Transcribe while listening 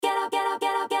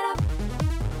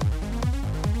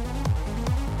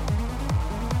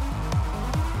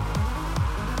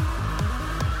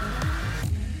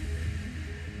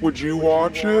Would you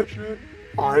watch it?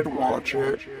 I'd watch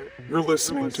it. You're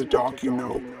listening to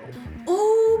DocuNope.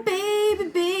 Oh,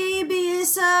 baby,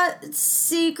 it's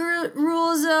Secret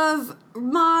Rules of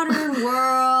Modern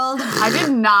World. I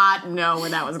did not know where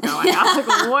that was going. I was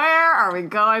like, where are we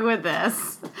going with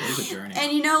this? It was a journey.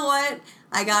 And you know what?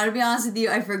 I gotta be honest with you,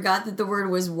 I forgot that the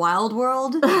word was Wild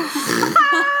World. And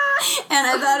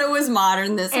I thought it was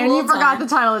modern this whole time. And you forgot the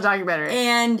title of the documentary.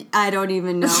 And I don't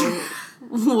even know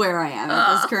where I am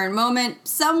at this current moment.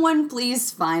 Someone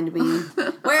please find me.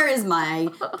 Where is my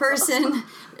person?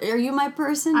 Are you my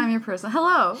person? I'm your person.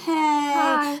 Hello. Hey.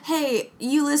 Hi. Hey,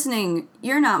 you listening,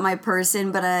 you're not my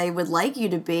person, but I would like you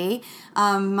to be.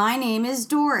 My name is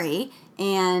Dory,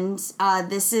 and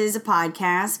this is a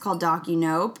podcast called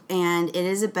DocuNope, and it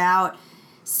is about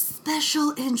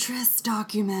special interest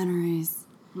documentaries.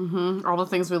 Mm-hmm. All the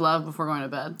things we love before going to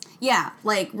bed. Yeah,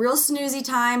 like real snoozy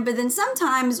time, but then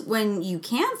sometimes when you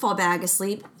can fall back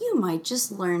asleep, you might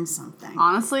just learn something.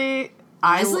 Honestly,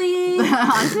 I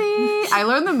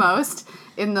learned the most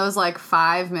in those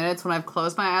 5 minutes when I've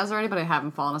closed my eyes already, but I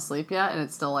haven't fallen asleep yet, and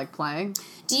it's still playing.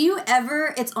 Do you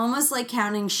ever? It's almost like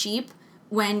counting sheep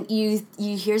when you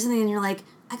hear something and you're like,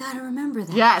 I gotta remember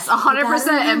that. Yes, 100%,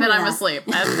 and then I'm that. asleep.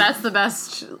 That's the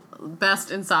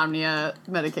best insomnia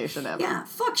medication ever. Yeah,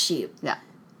 fuck sheep. Yeah.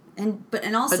 And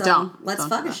also, don't. let's Don't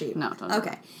fuck do a that. sheep. No, don't do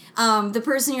Okay. The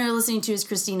person you're listening to is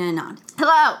Christina Anand.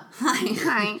 Hello. Hi.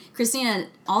 Hi. Christina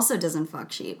also doesn't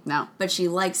fuck sheep. No. But she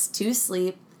likes to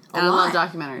sleep a And I lot.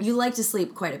 love documentaries. You like to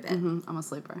sleep quite a bit. I'm a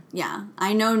sleeper. Yeah.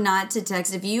 I know not to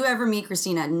text. If you ever meet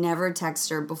Christina, never text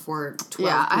her before 12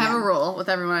 Yeah, I have a p.m. rule with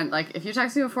everyone. If you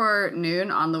text me before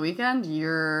noon on the weekend,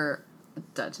 you're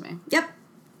dead to me. Yep.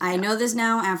 I know this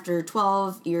now after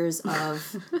 12 years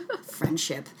of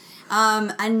friendship.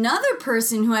 Another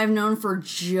person who I've known for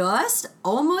just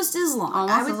almost as long.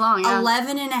 Almost as long, yeah.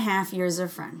 11 and a half years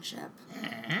of friendship.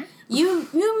 You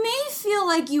may feel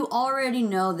like you already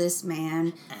know this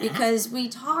man because we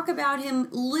talk about him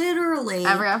literally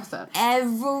Every episode.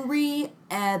 Every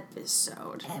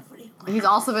episode. He's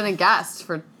also been a guest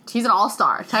he's an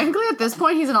all-star. Technically, at this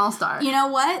point, he's an all-star. You know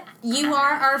what? You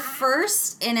are our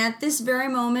first, and at this very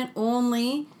moment,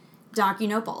 only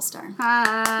DocuNope All-Star.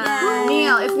 Hi. Yay.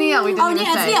 Neil. It's Neil. We didn't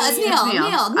even say. It's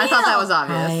Neil. I thought that was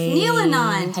obvious. Hi. Neil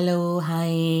Anand. Hello, hi.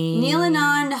 Neil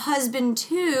Anand, husband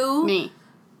to... Me.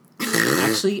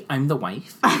 Actually, I'm the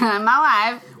wife.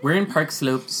 My wife. We're in Park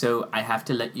Slope, so I have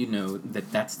to let you know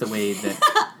that that's the way that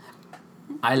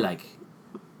I like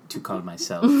to call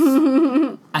myself.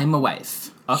 I'm a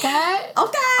wife. Okay?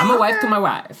 Okay. I'm a wife to my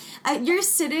wife. You're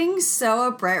sitting so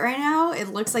upright right now. It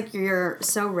looks like you're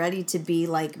so ready to be,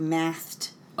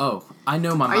 mathed. Oh, I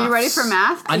know my maths. Are you ready for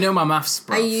math? I know my maths,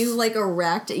 bro. Are you,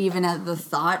 erect even at the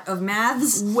thought of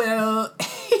maths? Well,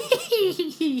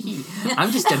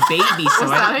 I'm just a baby, so Is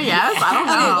that a yes? I don't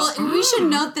know. Okay, well, we should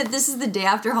note that this is the day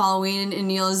after Halloween, and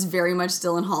Neil is very much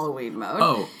still in Halloween mode.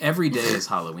 Oh, every day is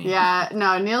Halloween. Yeah,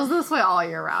 no, Neil's this way all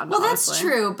year round. Well, honestly. that's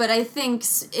true, but I think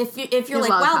if you're He like,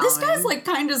 loves wow, this Halloween. guy's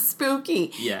kind of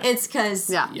spooky. Yeah. It's because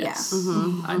Yes.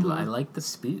 I like the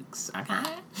spooks.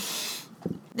 Okay.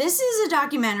 This is a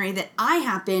documentary that I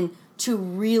happen to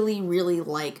really, really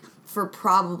like for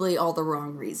probably all the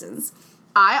wrong reasons.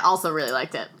 I also really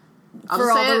liked it.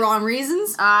 For all the wrong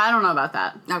reasons? I don't know about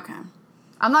that. Okay.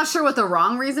 I'm not sure what the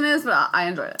wrong reason is, but I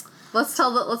enjoyed it. Let's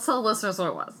tell the listeners what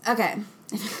it was. Okay.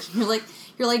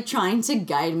 You're like trying to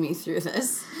guide me through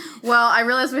this. Well, I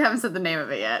realize we haven't said the name of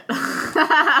it yet.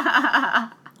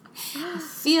 I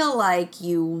feel like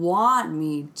you want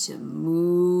me to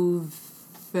move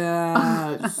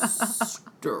faster.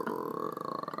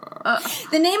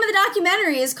 The name of the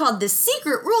documentary is called The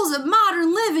Secret Rules of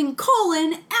Modern Living,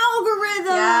 Algorithms.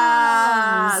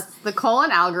 Yes. The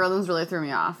colon algorithms really threw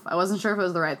me off. I wasn't sure if it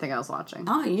was the right thing I was watching.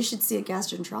 Oh, you should see a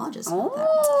gastroenterologist about that.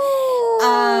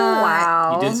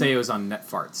 Wow. You did say it was on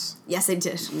Netfarts. Yes, I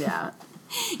did. Yeah.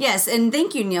 Yes, and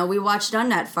thank you, Neil. We watched on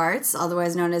Netfarts,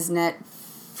 otherwise known as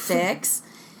Netflix,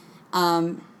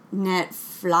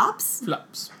 Netflops,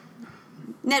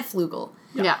 Netflugel.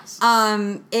 Yes.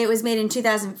 It was made in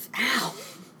 2000. Ow.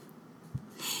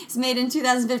 It's made in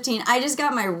 2015. I just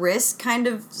got my wrist kind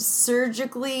of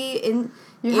surgically in.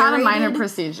 You had a minor irritated.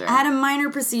 procedure. I had a minor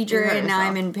procedure, You hurt and now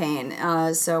I'm yourself. in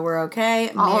pain. So we're okay.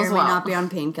 All May is or may well. not be on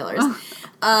painkillers.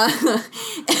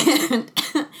 And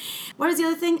what is the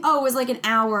other thing? Oh, it was like an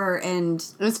hour and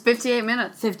It was 58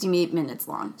 minutes. 58 minutes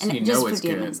long. So And you just know it's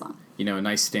 58 good. minutes long. You know, a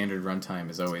nice standard runtime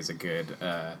is always a good.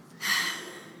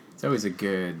 It's always a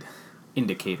good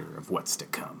indicator of what's to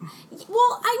come.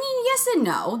 Well, I mean, yes and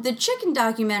no. The chicken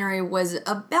documentary was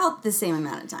about the same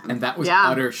amount of time. And that was Yeah.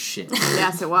 utter shit.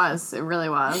 Yes, it was. It really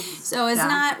was. So it's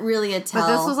not really a tell.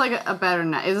 But this was like a better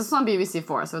net. This was on BBC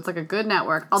 4, so it's like a good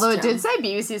network. Although it true. did say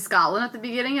BBC Scotland at the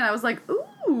beginning, and I was like, ooh,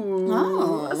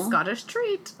 a Scottish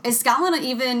treat. Is Scotland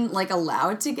even like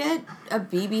allowed to get a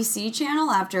BBC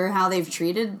channel after how they've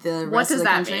treated the rest What of does the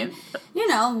that country? mean? You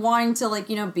know, wanting to like,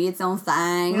 be its own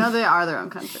thing. You know, they are their own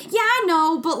country. Yeah, I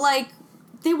know, but like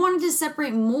they wanted to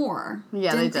separate more.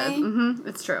 Yeah, they didn't did. Mm-hmm.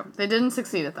 It's true. They didn't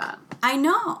succeed at that. I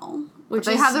know. Which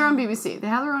They is, have their own BBC. They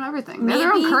have their own everything. They have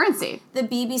their own Maybe- currency. The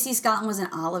BBC Scotland was an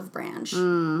olive branch.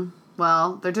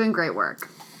 Well, they're doing great work.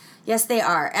 Yes, they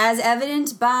are. As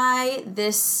evident by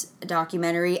this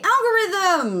documentary,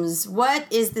 Algorithms. What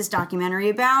is this documentary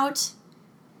about?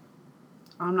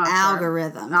 I'm not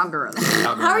Algorithms. sure.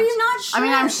 Algorithms. How are you not sure? I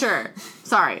mean, I'm sure.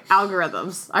 Sorry,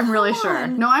 algorithms. I'm really sure.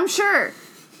 on. No, I'm sure.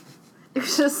 It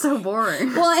was just so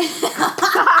boring. Well,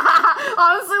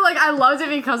 Honestly, like, I loved it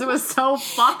because it was so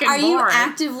fucking are boring. you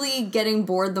actively getting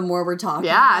bored the more we're talking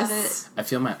about it? Yes. I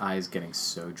feel my eyes getting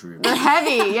so droopy. They're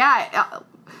heavy, yeah.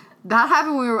 That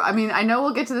happened when we were, I mean, I know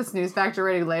we'll get to this news factor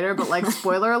rating later, but, like,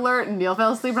 spoiler alert, Neil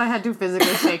fell asleep and I had to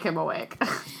physically shake him awake.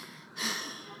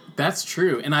 That's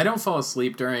true. And I don't fall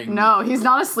asleep during... No, he's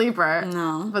not a sleeper.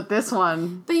 No. But this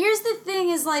one. But here's the thing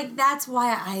is, like, that's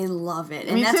why I love it.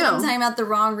 And Me that's what I'm too. talking about the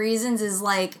wrong reasons is,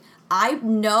 like, I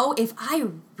know if I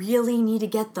really need to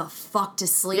get the fuck to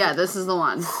sleep, Yeah, this is the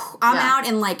one. I'm Yeah. out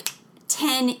in, like,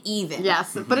 10 even.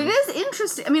 Yes, but it is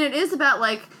interesting. I mean, it is about,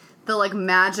 like, the, like,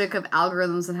 magic of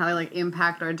algorithms and how they, like,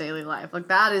 impact our daily life. Like,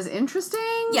 that is interesting.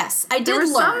 Yes, I did There were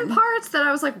learn. some parts that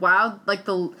I was like, wow, like,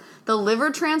 the liver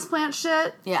transplant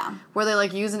shit. Yeah. Where they,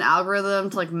 like, use an algorithm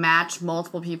to, like, match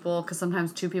multiple people, because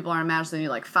sometimes 2 people aren't matched, so you need,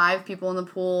 like, 5 people in the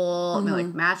pool, and they,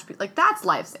 like, match people. Like, that's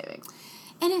life-saving.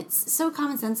 And it's so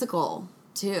commonsensical,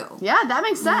 too. Yeah, that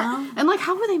makes sense. Yeah. And, like,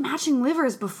 how were they matching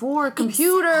livers before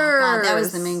computers? God, that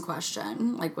was the main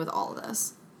question, like, with all of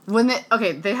this. When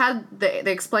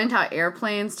they explained how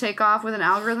airplanes take off with an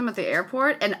algorithm at the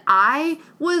airport, and I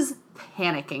was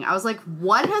panicking. I was like,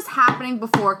 what is happening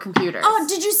before computers? Oh,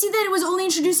 did you see that it was only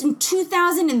introduced in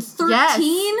 2013? yes.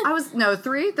 I was,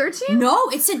 13? No,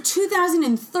 it said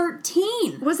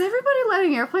 2013. Was everybody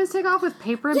letting airplanes take off with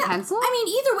paper and Yeah, pencil? I mean,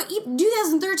 either way,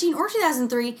 2013 or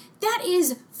 2003, that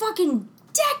is fucking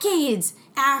decades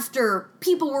after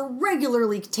people were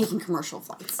regularly taking commercial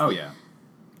flights. Oh, yeah.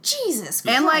 Jesus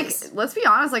Christ. and, like, let's be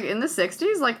honest, like, in the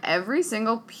 60s, like, every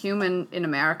single human in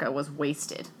America was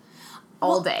wasted.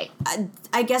 All day.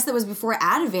 I guess that was before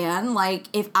Ativan. Like,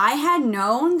 if I had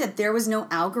known that there was no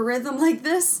algorithm like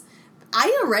this,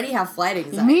 I already have flight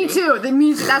anxiety. Me too.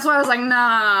 That's why I was like, no.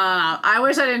 I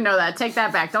wish I didn't know that. Take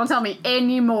that back. Don't tell me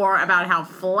any more about how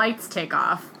flights take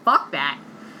off. Fuck that.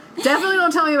 Definitely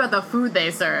don't tell me about the food they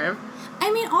serve.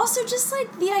 I mean, also just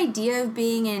like the idea of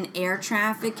being an air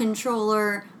traffic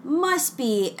controller must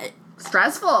be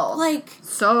Stressful. like,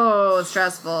 So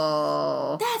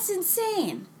stressful. that's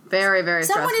insane. Very, very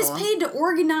Someone stressful. is paid to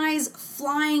organize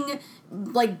flying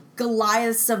like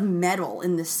Goliaths of metal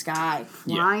in the sky.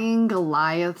 Flying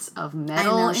Goliaths of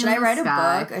metal. I know. Should in I the write a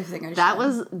sky. book? I think I should. That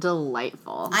was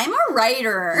delightful. I'm a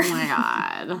writer. Oh my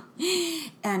god.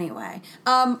 Anyway,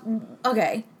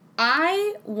 okay.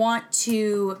 I want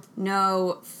to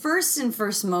know first and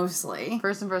first mostly.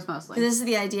 First and first, mostly. This is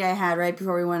the idea I had right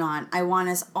before we went on. I want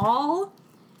us all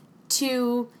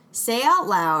to say out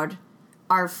loud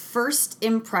our first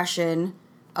impression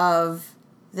of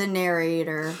the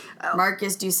narrator,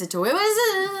 Marcus Ducitore. It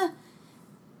was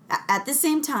at the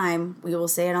same time. We will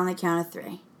say it on the count of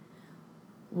 3.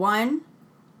 1,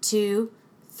 2,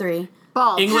 3.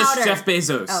 Balls. English Powder. Jeff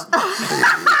Bezos.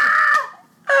 Oh.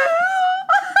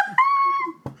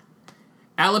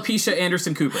 Alopecia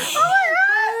Anderson Cooper.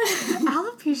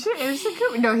 Alopecia Anderson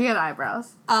Cooper. No, he had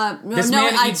eyebrows. No, This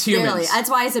man eats barely. humans. That's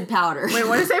why I said powder. Wait,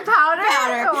 what did you say? Powder?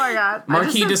 Powder. Oh my god.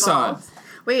 Marquis I de just said Sade. balls.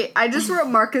 Wait, I just wrote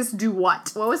Marcus do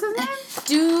what? What was his name?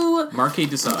 Do Marquis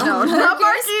de Sade. No, not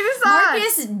Marquis de Sade.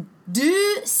 Marcus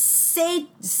do say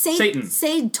Satan.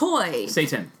 say toy.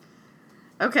 Satan.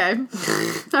 Okay.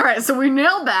 All right, so we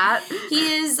nailed that.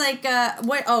 He is like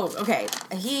what? Oh, okay.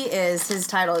 His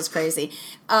title is crazy.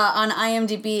 On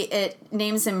IMDb, it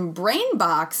names him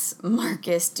Brainbox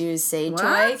Marcus du Say Toy.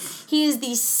 What? He is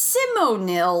the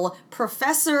Simonil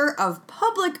Professor of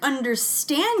Public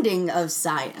Understanding of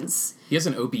Science. He has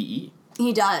an OBE.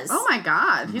 He does. Oh my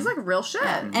god, he's like real shit.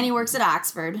 And he works at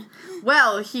Oxford.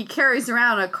 Well, he carries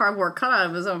around a cardboard cutout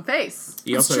of his own face.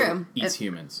 He That's also true. eats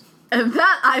humans. And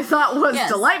that I thought was Yes.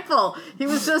 delightful. He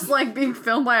was just like being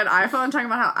filmed by an iPhone, talking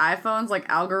about how iPhones like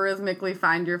algorithmically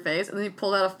find your face, and then he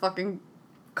pulled out a fucking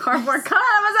cardboard cutout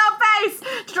of his own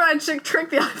face to try and trick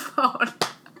the iPhone.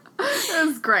 It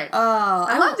was great. Oh,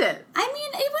 I loved it. I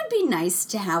mean, it would be nice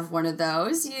to have one of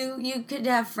those. You could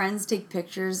have friends take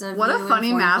pictures of What you a in funny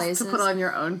foreign mask places. to put on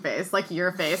your own face, like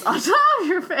your face on top of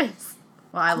your face.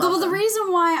 Well, I love Well, the them.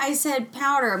 reason why I said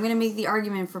Powder, I'm going to make the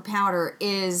argument for Powder,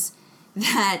 is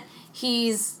that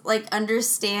he's, like,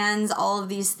 understands all of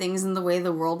these things in the way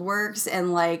the world works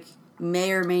and, like,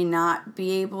 may or may not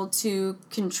be able to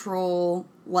control,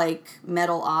 like,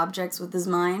 metal objects with his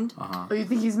mind. Uh-huh. Oh, you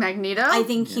think he's Magneto? I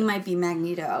think he might be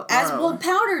Magneto. As Oh. well,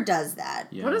 Powder does that.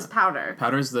 Yeah. What is Powder?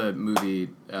 Powder's the movie,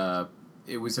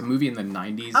 it was a movie in the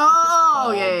 90s. with this Oh,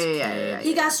 bald yeah. kid.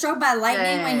 He got struck by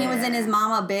lightning Yeah. when he was in his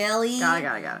mama belly. Got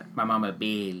it. My mama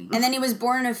Bailey. And then he was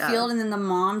born in a Got field, it. and then the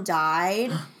mom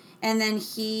died. And then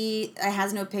he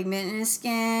has no pigment in his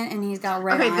skin, and he's got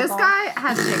red Okay, eyeballs. this guy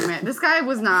has pigment. This guy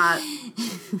was not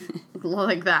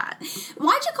like that.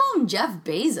 Why'd you call him Jeff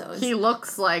Bezos? He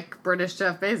looks like British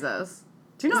Jeff Bezos.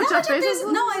 Do you know Is what that Jeff Bezos Bezos?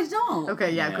 is? No, I don't.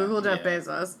 Okay, yeah, Yeah, Google Jeff yeah.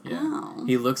 Bezos. Yeah. Oh.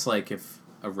 He looks like if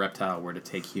a reptile were to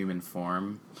take human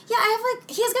form. Yeah, I have like,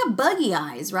 he has got buggy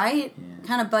eyes, right? Yeah.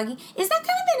 Kind of buggy. Is that kind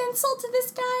of an insult to this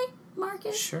guy,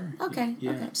 Marcus? Sure. Okay,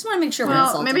 Yeah. okay. Just want to make sure Well, we're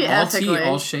insulting maybe him. All ethically. tea,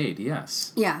 all shade,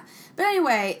 yes. Yeah. But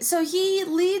anyway, so he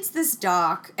leads this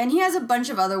doc, and he has a bunch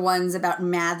of other ones about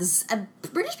maths.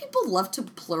 British people love to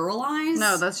pluralize.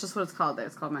 No, that's just what it's called there.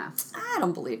 It's called maths. I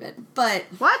don't believe it, but...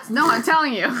 What? No, I'm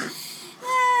telling you.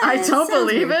 I it don't sounds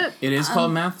believe weird. it. It is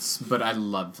called maths, but I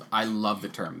love the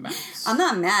term maths. I'm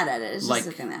not mad at it. It's like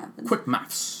just gonna happen. quick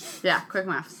maths. Yeah, quick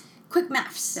maths. Quick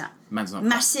maths. Yeah. Man's not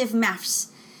Massive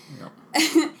maths.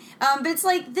 Yep. But it's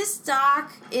like this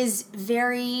doc is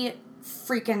very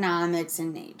freakonomics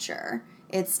in nature.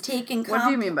 It's taken What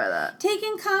do you mean by that?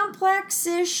 taken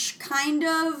complex-ish kind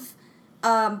of,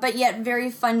 but yet very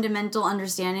fundamental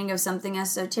understanding of something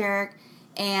esoteric,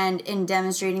 and in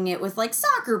demonstrating it with like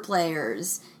soccer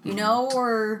players, you know,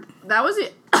 or That was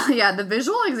it. Yeah, the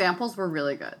visual examples were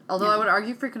really good. Although Yeah. I would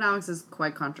argue freakonomics is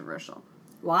quite controversial.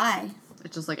 why?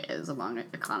 It just like is among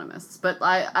economists. But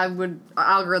I would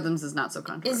algorithms is not so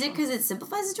controversial. Is it because it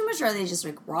simplifies it too much, or are they just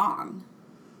like wrong?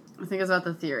 I think it's about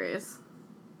the theories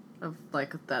of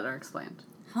like that are explained.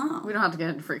 Huh? We don't have to get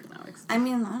into freakonomics. I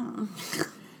mean, I don't know.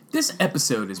 This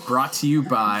episode is brought to you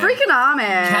by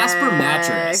Freakonomics. Casper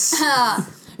Mattress.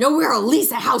 No, we're a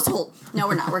Lisa household. No,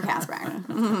 we're not. We're Casper.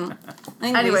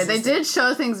 Anyway, they did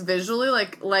show things visually,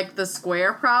 like the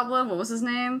square problem. What was his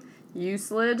name?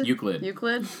 Euclid.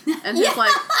 And his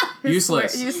like his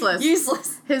Useless.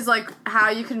 Useless. His like how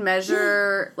you can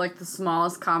measure like the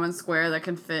smallest common square that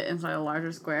can fit inside a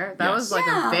larger square. That Yes. was like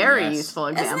Yeah. a very Yes. useful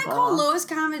Isn't example. that called lowest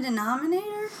common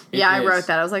denominator? Yeah, I It wrote is.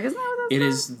 that. I was like, isn't that what that's It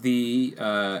called? is the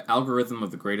algorithm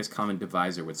of the greatest common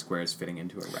divisor with squares fitting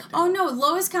into a rectangle. Oh no,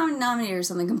 lowest common denominator is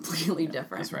something completely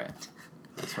different. That's right.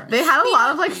 That's right. They had a lot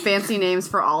of like fancy names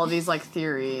for all of these like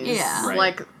theories. Yeah. Right.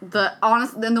 Like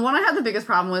then the one I had the biggest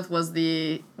problem with was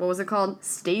the what was it called?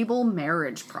 Stable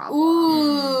marriage problem.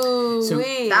 Ooh, So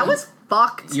wait. That was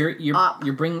fucked You're up.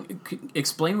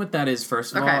 explain what that is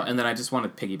first of Okay. all, and then I just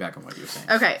want to piggyback on what you're saying.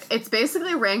 Okay, it's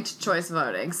basically ranked choice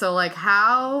voting. So like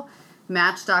how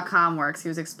Match.com works, he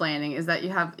was explaining, is that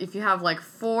if you have like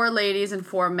 4 ladies and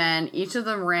 4 men, each of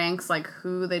them ranks like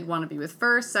who they'd want to be with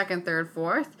first, second, third,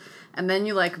 fourth, and then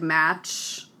you like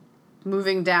match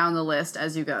moving down the list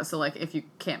as you go. So like if you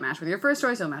can't match with your first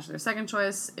choice, you'll match with your second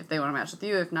choice. If they want to match with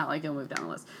you, if not, like you'll move down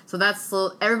the list. So that's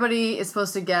everybody is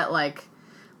supposed to get like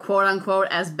quote unquote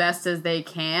as best as they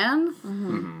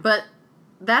can. But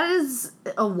that is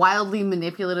a wildly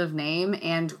manipulative name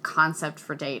and concept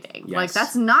for dating. Yes. Like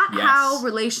that's not Yes. how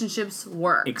relationships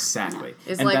work. Exactly.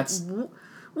 It's and like that's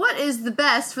what is the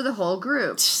best for the whole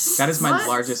group? that is my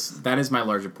What?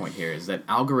 larger point here is that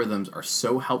algorithms are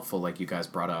so helpful, like you guys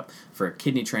brought up, for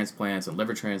kidney transplants and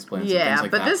liver transplants and Yeah, things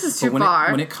like but that. this is too when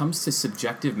far. when it comes to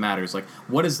subjective matters, like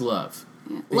what is love?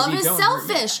 Love You is don't-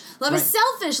 selfish. Love is Right.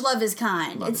 selfish. Love is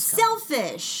kind. Love it's is kind.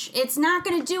 selfish. It's not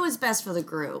going to do what's best for the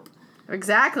group.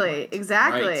 Exactly.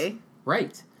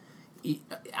 Right.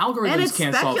 Algorithms And it's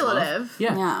can't solve speculative. love.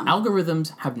 Yeah. Yeah.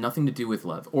 Algorithms have nothing to do with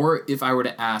love. Or if I were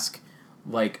to ask,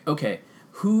 like, okay,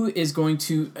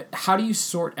 how do you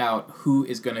sort out who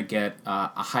is going to get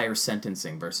a higher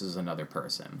sentencing versus another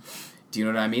person? Do you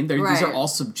know what I mean? These are Right. all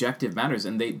subjective matters,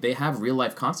 and they have real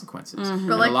life consequences. But And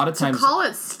like a lot of times, to call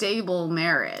it stable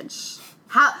marriage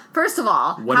First of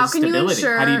all, What how is can you stability?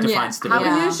 ensure? How do you define How stability?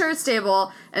 can you Yeah. ensure it's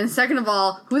stable? And second of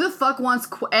all, who the fuck wants?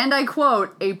 And I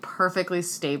quote, a perfectly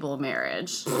stable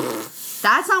marriage.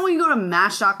 That's not what you go to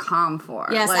Match.com for.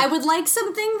 Yes, Like, I would like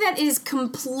something that is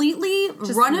completely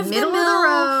Just run of the middle mill, of the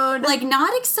road. like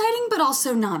not exciting but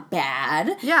also not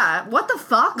bad. Yeah, what the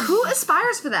fuck? Who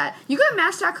aspires for that? You go to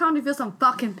Match.com to feel some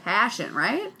fucking passion,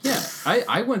 right? Yeah,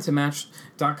 I went to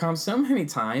Match.com so many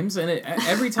times, and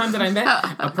every time that I met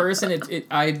a person,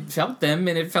 I felt them,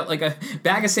 and it felt like a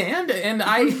bag of sand, and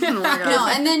I... No,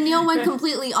 and then Neil went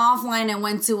completely offline and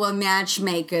went to a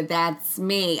matchmaker. That's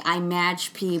me. I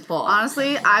match people.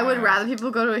 Honestly, I would rather people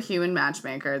go to a human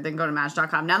matchmaker than go to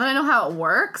Match.com. Now that I know how it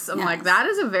works, I'm Yes. like, that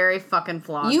is a very fucking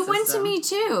flawed You went to system. me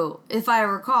too, if I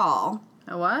recall.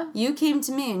 A what? You came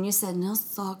to me and you said, Neil's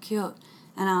so cute.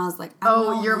 And I was like, I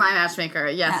Oh, know you're him. my matchmaker.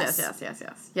 Yes, Yes. Yes,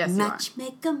 you are.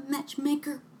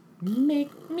 Matchmaker.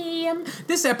 Make me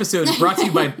This episode is brought to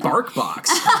you by BarkBox.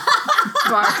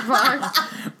 Bark, bark.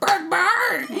 Bark,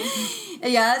 bark!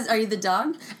 Yes, are you the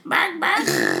dog? Bark, bark!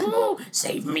 Ooh,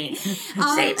 save me!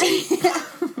 Save me!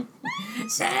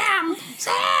 Sam!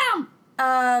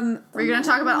 Were you going to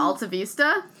talk about Alta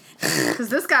Vista? Because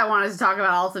this guy wanted to talk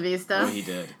about Alta Vista. Oh, he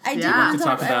did. I did Yeah. want To to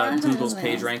talk I about wanted to Google's talk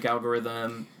about PageRank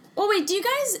algorithm. Oh, wait, do you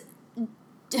guys...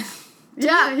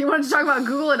 Yeah, he wanted to talk about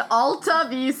Google and Alta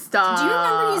Vista. Do you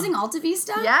remember using Alta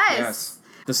Vista? Yes.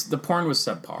 The porn was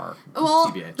subpar. Well,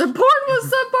 TBH. The porn was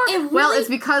subpar. It well, really- it's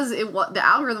because the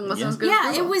algorithm wasn't Yeah. as good Yeah,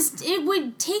 as it Google. was. It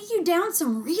would take you down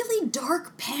some really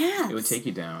dark paths. It would take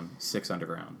you down 6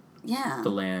 underground. Yeah. The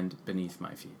land beneath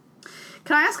my feet.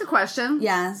 Can I ask a question?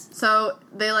 Yes. So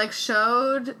they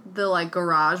showed the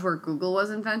garage where Google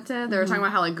was invented. They were talking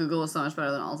about how Google was so much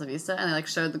better than Alta Vista, and they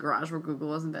showed the garage where Google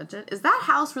was invented. Is that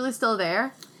house really still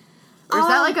there? Or is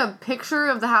that a picture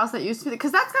of the house that used to be?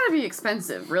 Because that's got to be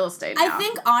expensive real estate now. I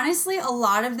think honestly, a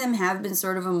lot of them have been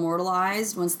sort of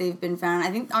immortalized once they've been found. I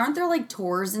think aren't there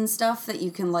tours and stuff that you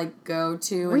can go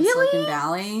to in Really? Silicon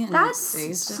Valley? And That's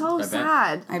stays to- so bet.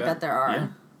 sad. I bet there are. Yeah.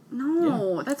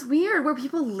 No, that's weird. Where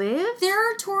people live? There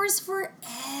are tours for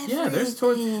everything. Yeah, there's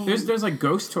tours. There's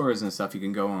ghost tours and stuff you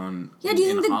can go on. Yeah, do you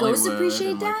in think the ghosts Hollywood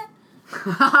appreciate and, that?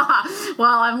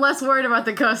 Well, I'm less worried about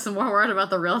the ghosts and more worried about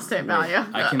the real estate value.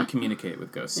 I can communicate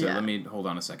with ghosts. So Yeah. let me hold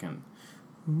on a second.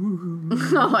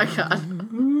 Oh my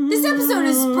god. This episode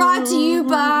is brought to you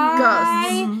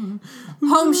by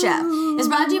Home Chef. It's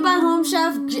brought to you by Home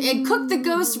Chef. It cooked the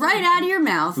ghosts right out of your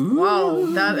mouth. Whoa,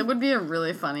 it would be a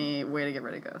really funny way to get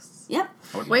rid of ghosts. Yep.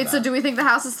 I would love Wait, so that. do we think the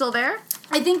house is still there?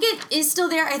 I think it is still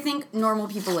there. I think normal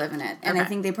people live in it. And I Okay.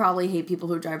 think they probably hate people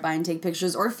who drive by and take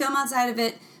pictures or film outside of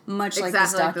it, much like Exactly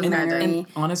this like this guy did. documentary. And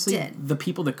honestly, did. the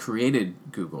people that created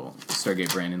Google, Sergey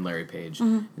Brin and Larry Page,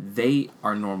 Mm-hmm. they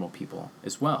are normal people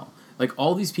as well.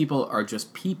 All these people are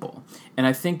just people, and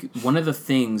I think one of the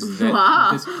things that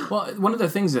one of the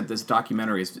things that this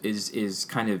documentary is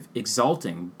kind of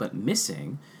exalting but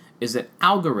missing is that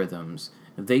algorithms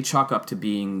they chalk up to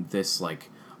being this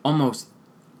almost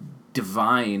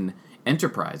divine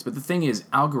enterprise. But the thing is,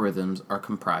 algorithms are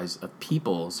comprised of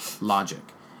people's logic.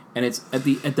 And it's at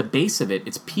the base of it,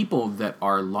 it's people that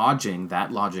are lodging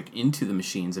that logic into the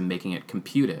machines and making it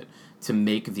compute it to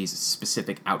make these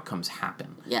specific outcomes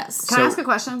happen. Yes. Can I ask a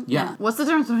question? Yeah. What's the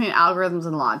difference between algorithms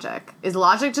and logic? Is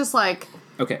logic just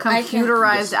Okay.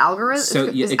 computerized algorithm? So,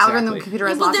 yeah, is algorithm exactly.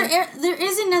 computerized Well, logic? there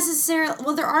isn't necessarily...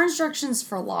 Well, there are instructions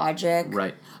for logic.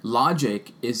 Right.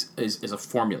 Logic is a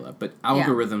formula, but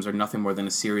algorithms are nothing more than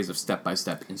a series of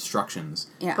step-by-step instructions.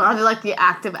 Yeah. But are they the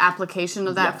active application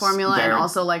of that Yes, formula and they're-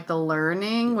 also the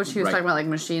learning, which he was Right. talking about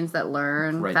machines that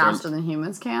learn Right, faster than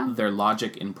humans can? They're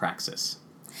logic in praxis.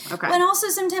 Okay. And also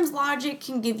sometimes logic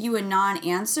can give you a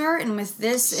non-answer, and with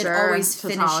this, Sure, it always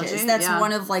tautology, finishes. That's yeah.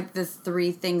 one of the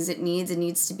 3 things it needs. It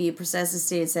needs to be a precisely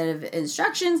stated set of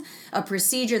instructions, a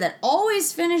procedure that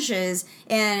always finishes,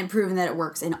 and proving that it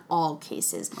works in all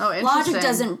cases. Oh, interesting. Logic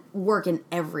doesn't work in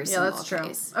every Yeah, single that's true.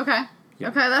 case. Okay. Yeah.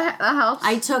 Okay, that helps.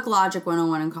 I took Logic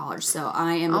 101 in college, so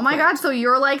I am oh my equipped. god, so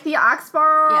you're like the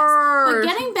Oxford. Yes. But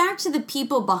getting back to the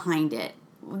people behind it,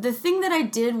 the thing that I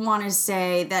did want to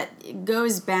say that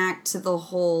goes back to the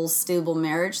whole stable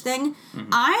marriage thing,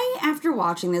 I, after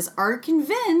watching this, are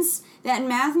convinced that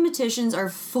mathematicians are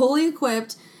fully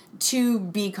equipped to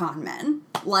be con men.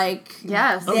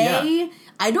 Yes. Oh, They...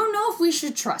 I don't know if we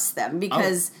should trust them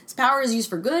because power is used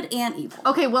for good and evil.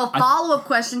 Okay, well, follow-up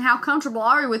question. How comfortable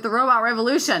are you with the robot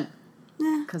revolution?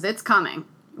 Nah. Because it's coming.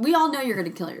 We all know you're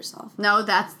going to kill yourself. No,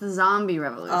 that's the zombie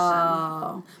revolution.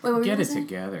 Oh. Wait, what were you Get gonna it say?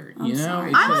 together. I'm You know,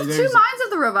 sorry. I'm of two there's- minds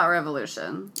of the robot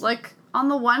revolution. On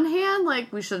the one hand,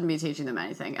 we shouldn't be teaching them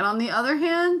anything. And on the other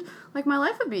hand, my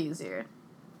life would be easier.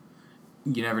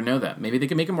 You never know that. Maybe they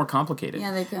can make it more complicated.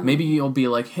 Yeah, they can. Maybe you'll be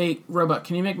like, hey, robot,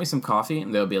 can you make me some coffee?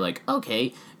 And they'll be like,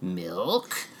 okay,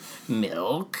 milk.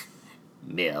 Well,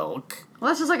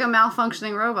 that's just like a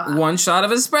malfunctioning robot. 1 shot of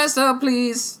espresso,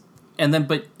 please. And then,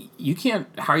 but you can't,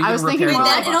 how are you going to repair thinking the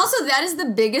about robot? And also, that is the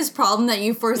biggest problem that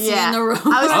you foresee in the robot.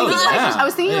 I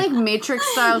was thinking like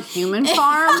Matrix-style human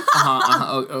farm.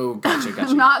 Oh,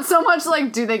 gotcha. Not so much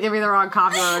like, do they give me the wrong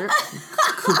coffee?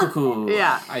 Cool.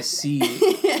 Yeah. I see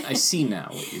now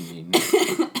what you mean.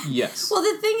 Yes. Well,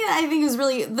 the thing that I think is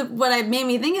really what made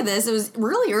me think of this, it was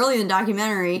really early in the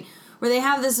documentary where they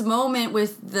have this moment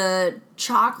with the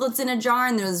chocolates in a jar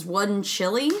and there's one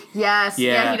chili. Yes.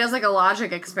 Yeah. Yeah, he does like a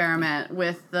logic experiment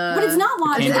with the... But it's not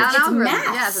logic, Cambridge. it's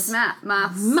maths. Yes, it's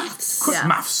maths. Maths. Yeah.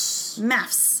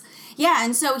 Maths. Yeah,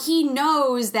 and so he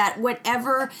knows that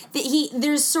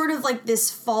there's sort of like this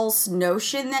false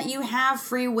notion that you have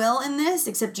free will in this,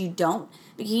 except you don't.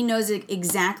 He knows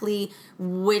exactly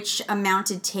which amount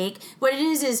to take. What it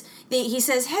is he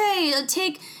says, "Hey,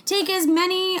 take as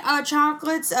many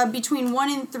chocolates between 1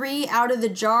 and 3 out of the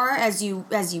jar as you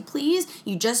please.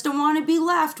 You just don't want to be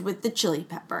left with the chili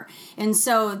pepper." And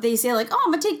so they say like, "Oh,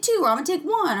 I'm gonna take 2, or I'm gonna take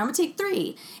 1, or I'm gonna take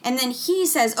 3." And then he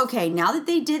says, "Okay, now that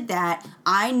they did that,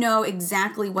 I know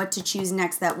exactly what to choose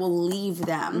next that will leave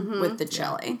them with the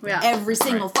chili every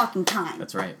single fucking time."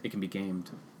 That's right. It can be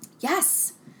gamed.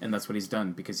 Yes. And that's what he's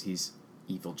done because he's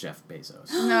evil Jeff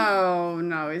Bezos.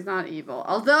 No, he's not evil.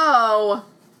 Although,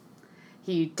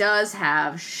 he does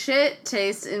have shit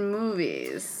taste in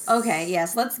movies. Okay,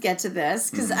 yes, let's get to this.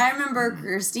 Because I remember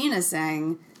Christina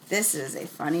saying, this is a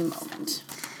funny moment.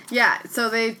 Yeah, so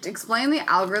they explain the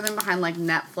algorithm behind, like,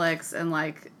 Netflix and,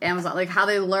 like, Amazon, like, how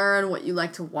they learn what you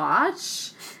like to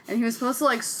watch. And he was supposed to,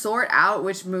 like, sort out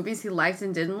which movies he liked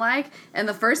and didn't like. And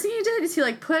the first thing he did is he,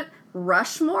 like, put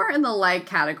Rushmore in the like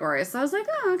category. So I was like,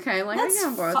 oh, okay, like, I get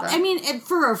on board with that. I mean,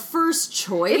 for a first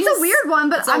choice. It's a weird one,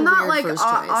 but I'm not, like, choice.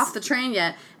 off the train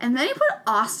yet. And then he put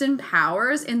Austin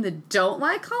Powers in the don't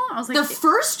like column. I was like... The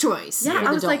first choice. Yeah,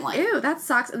 I was like, ew, that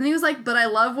sucks. And then he was like, but I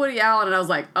love Woody Allen. And I was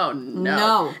like, oh,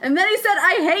 no. And then he said,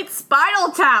 I hate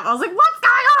Spinal Tap. I was like, what's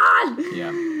going on?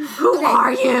 Yeah. Who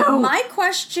are you? My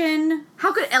question...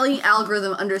 How could any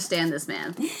algorithm understand this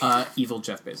man? Evil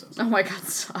Jeff Bezos. Oh my god,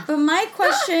 stop. But my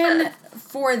question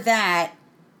for that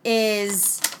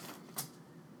is...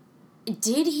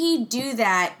 Did he do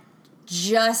that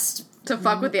just... To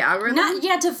fuck with the algorithm?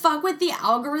 To fuck with the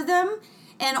algorithm,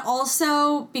 and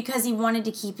also because he wanted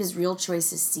to keep his real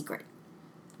choices secret.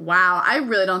 Wow, I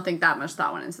really don't think that much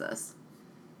thought went into this.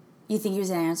 You think he was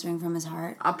answering from his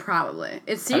heart? Probably.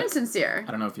 It seemed sincere.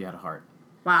 I don't know if he had a heart.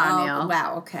 Wow, Neil.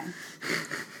 Wow, okay.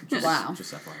 Wow.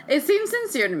 Just FYI. It seems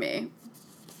sincere to me.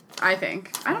 I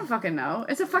think. I don't fucking know.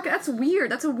 That's weird.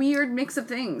 That's a weird mix of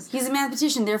things. He's a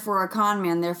mathematician, therefore a con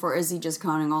man, therefore is he just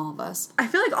conning all of us? I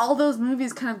feel like all those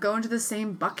movies kind of go into the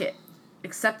same bucket.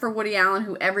 Except for Woody Allen,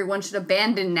 who everyone should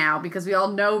abandon now because we all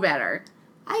know better.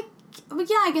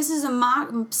 I guess it's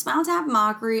a Spinal Tap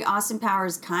mockery. Austin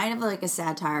Powers kind of like a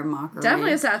satire mockery.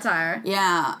 Definitely a satire.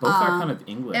 Yeah. Both are kind of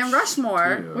English. And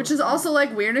Rushmore, too. which is also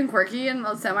like weird and quirky and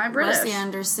semi-British. Wes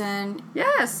Anderson.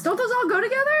 Yes. Don't those all go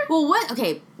together? Well,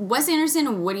 Wes Anderson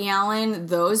and Woody Allen,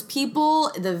 those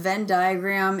people, the Venn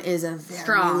diagram is a very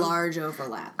Strong. large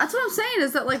overlap. That's what I'm saying,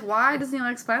 is that like, why doesn't he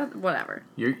like Spider? Whatever.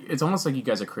 It's almost like you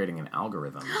guys are creating an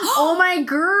algorithm. Oh my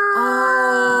girl!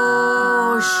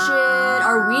 Oh, shit.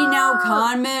 Are we now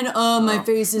con men? Oh, my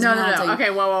face is No. melting. Okay,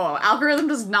 whoa. Algorithm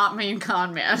does not mean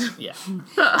con man. Yeah.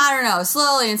 I don't know.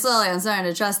 Slowly and slowly, I'm starting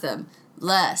to trust them.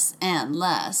 Less and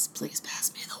less. Please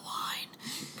pass me the wine.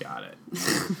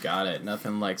 Got it.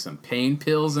 Nothing like some pain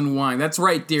pills and wine. That's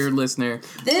right, dear listener.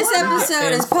 This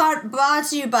episode is brought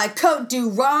to you by Cote du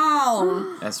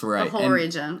Rhone. That's right. The whole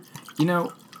region. You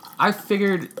know, I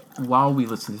figured while we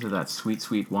listened to that sweet,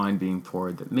 sweet wine being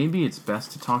poured that maybe it's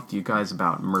best to talk to you guys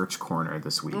about Merch Corner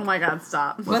this week. Oh my god,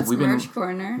 stop. What's Merch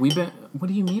Corner? What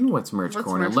do you mean, what's Merch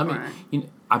Corner? Merch Corner?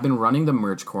 I've been running the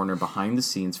Merch Corner behind the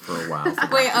scenes for a while.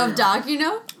 Wait, of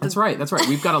DocuNote? That's right.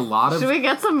 We've got a lot of... Should we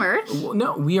get some merch? Well,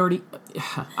 no, we already...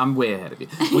 I'm way ahead of you.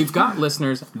 We've got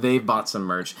listeners. They've bought some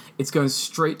merch. It's going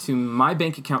straight to my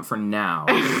bank account for now.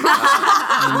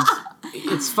 And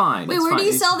it's fine. Wait, where do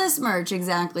you sell this merch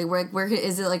exactly? Where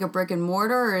is it, like a brick and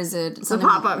mortar, or is it something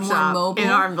a pop-up more shop mobile? in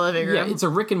our living room. Yeah, it's a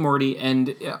Rick and Morty, and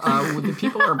the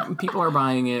people are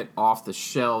buying it off the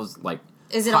shelves like...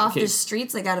 Is it off the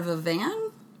streets, like out of a van?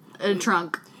 A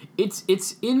trunk. It's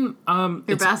in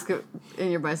Your basket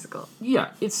in your bicycle. Yeah,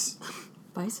 it's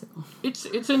Bicycle.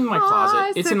 it's in my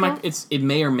closet. Bicycle. It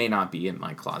may or may not be in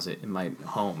my closet, in my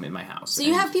home, in my house. So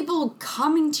you have people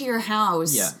coming to your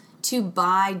house, to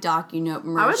buy DocuNote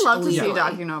merch. I would love to see legally.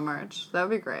 DocuNote merch. That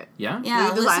would be great. Yeah? Yeah, Will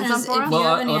you design listeners, some for if us? you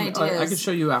Well, have any ideas. I can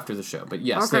show you after the show, but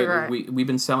yes, Okay, great. we've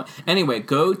been selling. Anyway,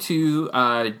 go to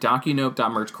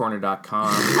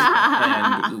DocuNote.merchcorner.com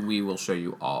and we will show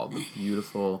you all the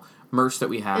beautiful merch that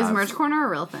we have. Is Merch Corner a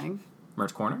real thing?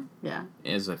 Merch Corner Yeah.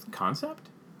 is a concept?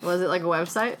 Was it like a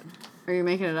website? Are you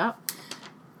making it up?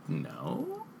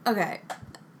 No. Okay,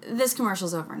 this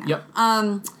commercial's over now. Yep.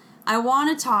 I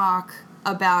want to talk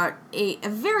about a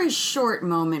very short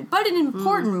moment, but an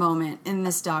important moment in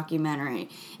this documentary.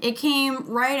 It came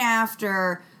right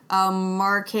after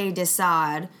Marquez de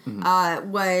Sade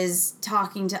was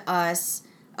talking to us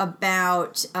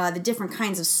about the different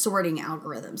kinds of sorting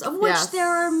algorithms, of which Yes. there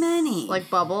are many. Like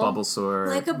Bubble? Bubble sort.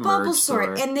 Like a bubble merge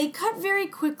sort. And they cut very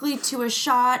quickly to a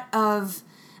shot of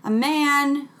a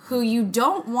man who you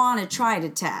don't want to try to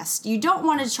test. You don't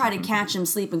want to try to catch him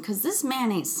sleeping, because this man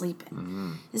ain't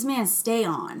sleeping. This man stay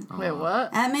on. Wait,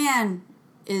 what? That man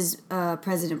is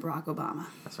President Barack Obama,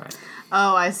 That's right.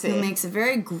 Oh, I who see. makes a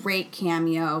very great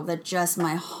cameo that just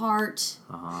my heart.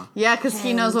 Yeah, because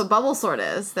he knows And- what Bubble Sort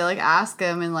is. They, like, ask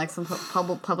him in, like, some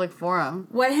public forum.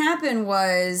 What happened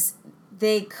was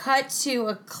they cut to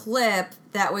a clip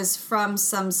that was from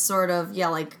some sort of,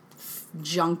 like,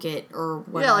 junket or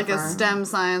whatever. Yeah, like a STEM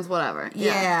science, whatever.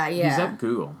 Yeah. He's at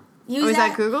Google. Use Oh, is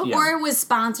that Google? Yeah. Or it was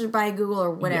sponsored by Google or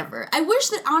whatever. I wish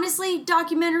that, honestly,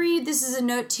 documentary, this is a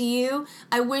note to you.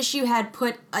 I wish you had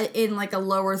put in like a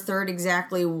lower third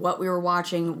exactly what we were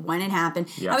watching when it happened.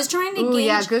 Yeah. I was trying to Ooh, gauge.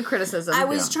 yeah, good criticism. I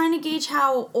was Yeah. trying to gauge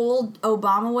how old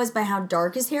Obama was by how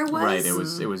dark his hair was. Right, it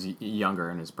was younger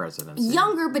in his presidency.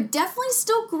 Younger, but definitely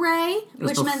still gray,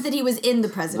 which bef- meant that he was in the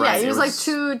presidency. Yeah, Right, he it was, like,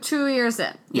 was- two years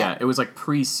in. Yeah, it was like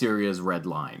pre-Syria's red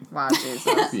line. Wow,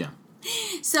 Jesus. Yeah.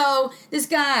 So this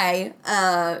guy,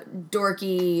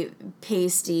 dorky,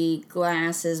 pasty,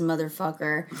 glasses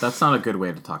motherfucker. That's not a good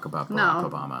way to talk about Barack No.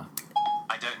 Obama.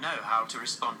 I don't know how to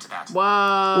respond to that.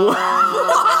 Whoa.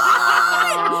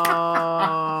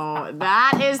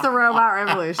 That is the robot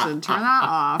revolution. Turn that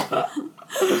off.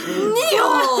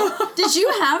 Neil, did you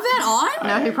have that on?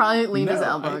 No, he probably leaned his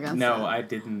elbow against it. I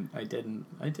didn't. I didn't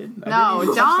No,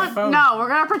 even touch my don't. phone. No, we're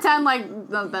gonna pretend like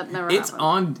that never It's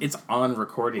happened. on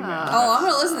recording now. Oh, I'm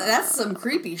gonna listen. That's some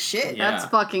creepy shit. Yeah. That's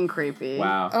fucking creepy.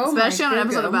 Wow. Oh, Especially on my an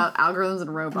episode goodness. about algorithms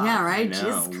and robots. Yeah, I right. know.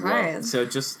 Jesus Well, Christ. so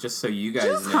just so you guys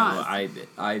Jesus know, Christ.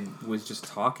 I was just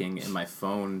talking and my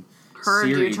phone Heard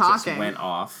you Siri just talking. went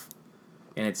off,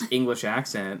 in its English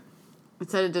accent. It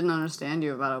said it didn't understand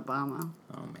you about Obama.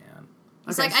 Oh man.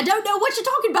 It's Okay, like, I don't know what you're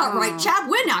talking about, right, chap?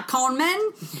 We're not con men.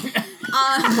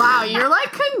 Wow, you're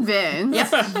like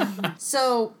convinced.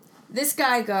 So this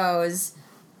guy goes,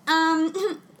 Mr.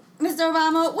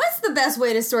 Obama, what's the best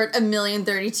way to sort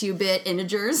 1,032-bit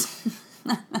integers?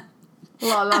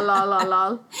 La la la la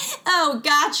la. Oh,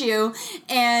 got you.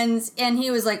 And he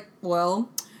was like, well,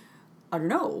 I don't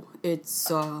know. It's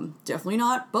definitely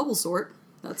not bubble sort.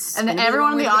 That's And then gonna be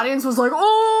everyone in way the to go. audience was like,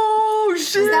 "Oh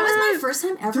shit!" That was my first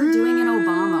time ever doing an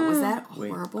Obama. Was that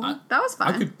Wait, horrible? That was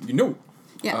fine.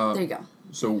 Yeah, there you go.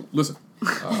 So listen,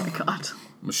 God.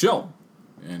 Michelle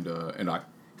and I,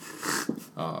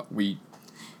 we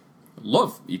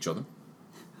love each other.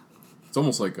 It's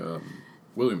almost like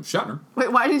William Shatner.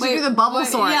 Wait, why did you do the bubble wait,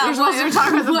 sort? yeah, You're supposed to be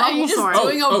talking about the what, are bubble you just sort.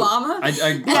 doing Obama?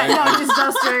 Yeah, no, he's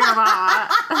just doing Obama.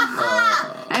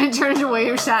 And it turned into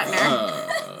William Shatner.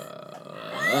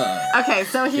 Okay,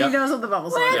 so he Yep. knows what the bubble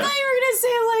sort I is. thought you were gonna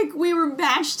say like we were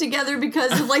matched together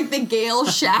because of like the Gail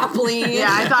Shapley. Yeah,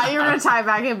 I thought you were gonna tie it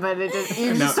back in, but it just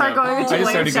you just start going into I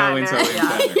just William started going Shatner. into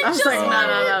William Yeah. Shatner. I was like,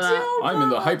 no. I'm in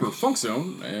the hyper funk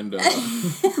zone, and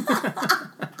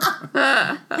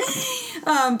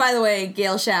By the way,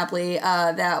 Gail Shapley,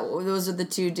 those are the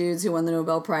two dudes who won the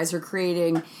Nobel Prize for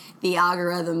creating the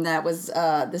algorithm that was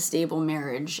the stable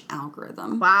marriage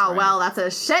algorithm. Wow, well, that's a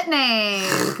shit name.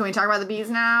 Can we talk about the bees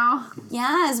now?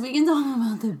 Yes, we can talk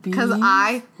about the bees. Because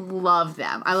I love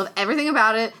them. I love everything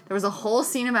about it. There was a whole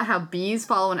scene about how bees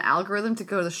follow an algorithm to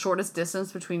go the shortest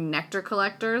distance between nectar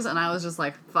collectors, and I was just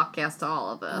like, fuck yes to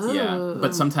all of this. Yeah,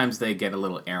 but sometimes they get a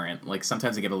little errant. Like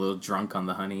sometimes they get a little drunk on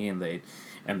the honey, and they're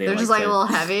They're just like to- a little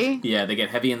heavy. Yeah, they get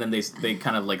heavy, and then they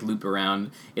kind of like loop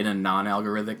around in a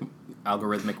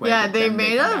non-algorithmic way. Yeah, but they then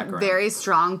made come a back around. very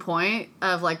strong point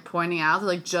of like pointing out that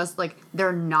like just like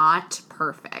they're not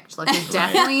perfect. Like they're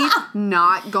definitely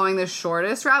not going the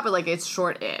shortest route, but like it's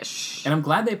short-ish. And I'm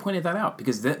glad they pointed that out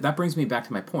because that brings me back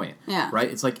to my point. Yeah. Right?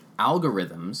 It's like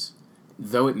algorithms,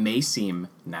 though it may seem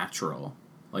natural,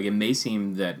 like it may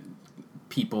seem that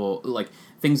people, like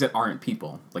things that aren't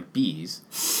people, like bees,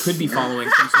 could be following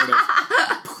some sort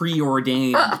of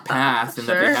preordained path, and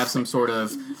that Sure. they have some sort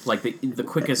of like the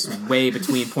quickest way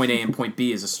between point A and point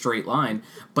B is a straight line,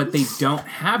 but they don't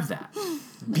have that.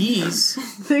 Bees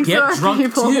Think there get are drunk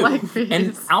people too, like bees.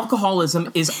 and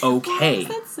alcoholism is okay.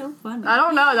 That's so funny. I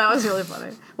don't know. That was really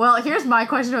funny. Well, here's my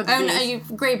question about the bees.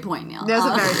 Great point, Neil. There's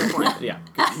a very good point. Yeah.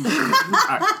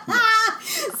 Alright,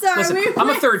 Sorry, listen, we I'm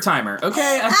a third timer,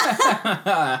 okay?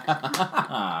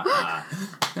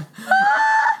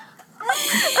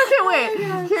 Okay, wait.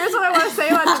 Here's what I want to say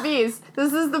about the bees.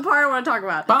 This is the part I want to talk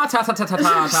about. Ba ta ta ta ta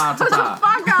ta ta ta ta.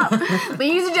 Fuck up.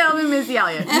 Ladies and gentlemen, Missy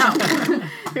Elliott. No.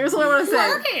 Here's what I want to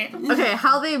say. Okay,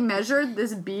 how they measured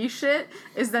this bee shit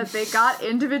is that they got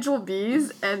individual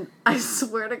bees and I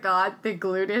swear to God, they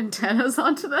glued antennas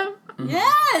onto them.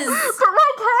 Yes. But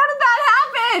like, how did that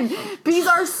happen? Bees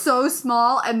are so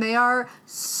small and they are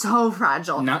so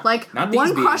fragile. Not one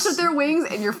these crush bees. of their wings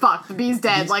and you're fucked. The bee's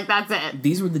dead. Like, that's it.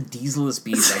 These were the dieselest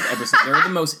bees I've ever seen. They're the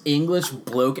most English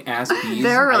bloke ass bees.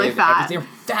 They're really I have ever fat. seen. They're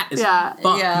fat as Yeah.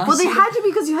 fuck. Yeah. Well, they had to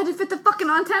because you had to fit the fucking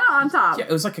antenna on top. Yeah,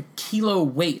 it was like a kilo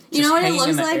weight. You just know what it hanging in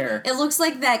looks the like? air. It looks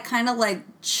like that kind of like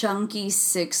chunky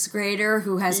 6th grader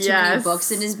who has too many Yes.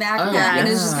 books in his backpack Oh, and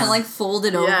is yeah. just kind of like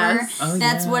folded Yes. over. Oh,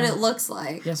 That's yeah. what it looks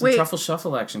like. Yeah, some Wait. truffle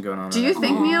shuffle action going on. Do you there.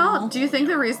 think, Neil? Do you think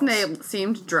the reason they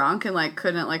seemed drunk and like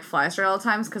couldn't like fly straight all the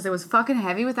time is because it was fucking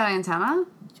heavy with that antenna?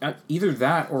 Either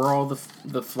that or all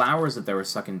the flowers that they were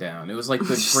sucking down. It was like the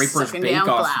Draper's Sucking Bake down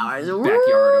Off flowers. backyard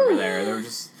Woo! over there. They were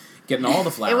just getting all the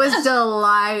flowers. It was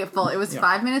delightful. It was Yeah.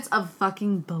 5 minutes of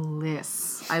fucking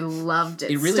bliss. I loved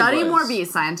it. It really Study was. more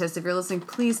bees, scientists. If you're listening,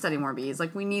 please study more bees.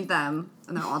 Like, we need them,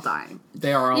 and they're all dying.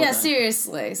 They are all Yeah, done.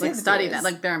 seriously. Like, study them.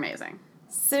 Like, they're amazing.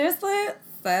 seriously,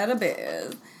 that a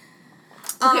bit.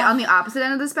 Okay, on the opposite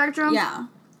end of the spectrum. Yeah.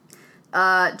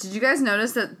 Did you guys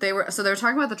notice that they were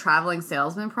talking about the traveling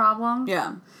salesman problem?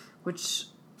 Yeah. Which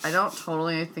I don't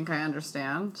totally think I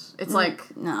understand. It's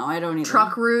like No, I don't either.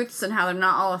 truck routes and how they're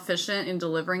not all efficient in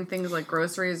delivering things like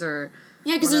groceries or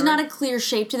Yeah, because there's whatever. not a clear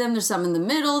shape to them. There's some in the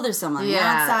middle. There's some on the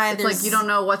yeah, outside. it's There's like you don't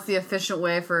know what's the efficient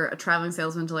way for a traveling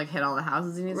salesman to like hit all the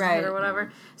houses he needs to Right. hit or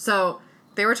whatever. So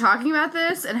they were talking about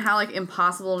this and how like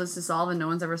impossible it is to solve and no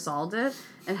one's ever solved it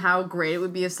and how great it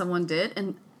would be if someone did.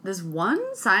 And this one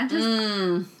scientist,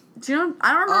 do you know?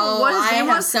 I don't remember Oh, what his I name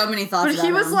have was. so many thoughts But about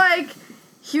he was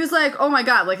him. like, oh my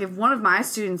god, like if one of my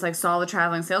students like solved the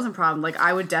traveling salesman problem, like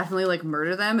I would definitely like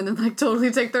murder them and then like totally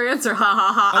take their answer. Ha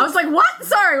ha ha. I was like, what?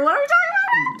 Sorry, what are we talking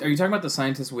about? Are you talking about the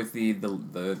scientist with the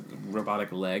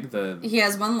robotic leg? He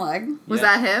has one leg. Was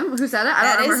Yeah. that him? Who said it? I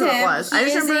That don't remember is who it him. was. I He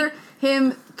just is remember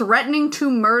him threatening to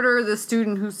murder the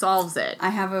student who solves it. I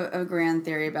have a grand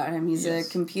theory about him. He's Yes. a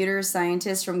computer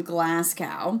scientist from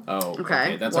Glasgow. Oh,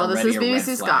 Okay. That's well, this already is a red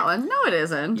BBC flag. Scotland. No, it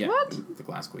isn't. Yeah, What? the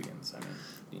Glaswegians. I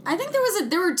mean, I think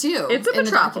there were two. It's a in the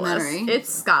metropolis. documentary.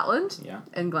 It's Scotland. Yeah.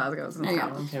 And Glasgow's in There you go.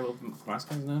 Scotland. okay. Well,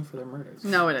 Glasgow's known for their murders.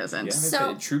 No, it isn't. Yeah,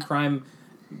 So- true crime,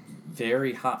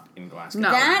 very hot in Glasgow.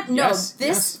 No. That no, Yes,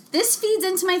 this feeds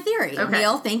into my theory. Okay.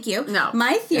 Neil, thank you. No.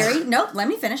 My theory. Nope. Let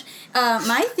me finish.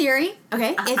 My theory.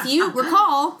 Okay, if you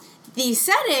recall, the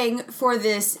setting for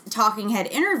this talking head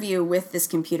interview with this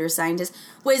computer scientist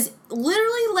was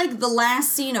literally like the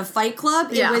last scene of Fight Club.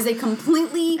 Yeah. It was a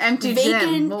completely Empty vacant.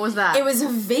 gym. What was that? It was a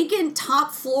vacant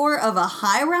top floor of a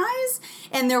high rise,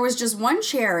 and there was just one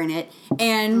chair in it.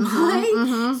 And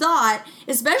my thought,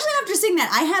 especially after seeing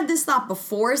that, I had this thought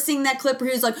before seeing that clip where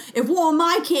he was like, "If one of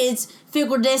my kids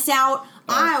figured this out,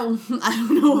 I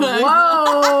don't know what I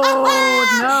Whoa!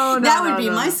 No, no, that would no, be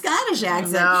no. my Scottish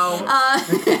accent. No.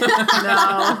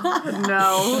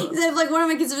 No. If like one of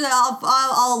my kids was like,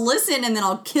 I'll listen and then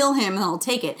I'll kill him and I'll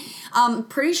take it.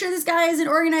 Pretty sure this guy is an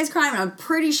organized crime, and I'm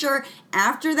pretty sure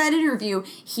after that interview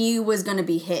he was gonna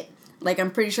be hit. Like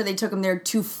I'm pretty sure they took him there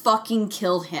to fucking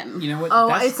kill him. You know what? Oh,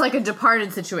 That's- it's like a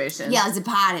Departed situation. Yeah,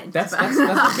 Zapated. That's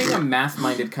what being a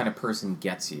math-minded kind of person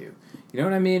gets you. You know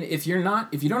what I mean? If you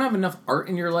don't have enough art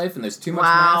in your life and there's too much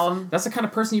Wow. math, that's the kind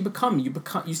of person you become. You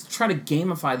try to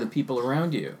gamify the people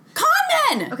around you. Con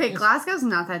men. Okay, Glasgow's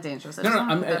not that dangerous. I No, just no,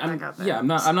 wanna put that back out there. I'm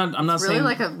not It's really saying.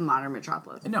 like a modern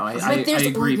metropolis. no, I But there's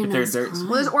agree, but organized there's. crime.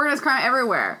 Well, there's organized crime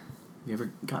everywhere. You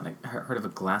ever heard of a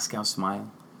Glasgow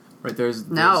smile? Right, there's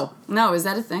No. No, is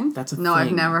that a thing? That's a No, thing.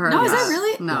 I've never heard No, of is that. that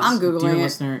really? No. I'm Dear googling it.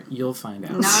 listener, you'll find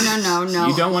out. No.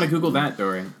 You don't want to Google that,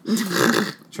 Dory.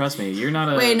 Trust me, you're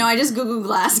not a. Wait, no, I just googled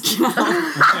Glasgow. No,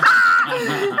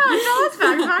 it's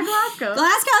back to Glasgow.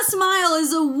 Glasgow smile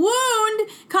is a wound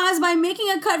caused by making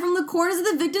a cut from the corners of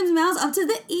the victim's mouth up to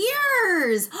the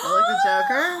ears. Like the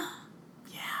Joker?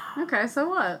 Yeah. Okay, so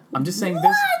what? I'm just saying,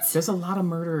 there's a lot of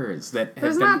murderers that have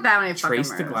There's been not that many fucking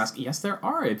traced to murders. Glasgow. Yes, there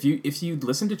are. If you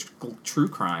listen to true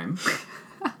crime,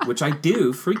 which I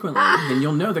do frequently, then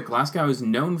you'll know that Glasgow is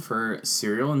known for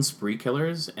serial and spree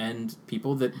killers and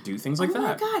people that do things like Oh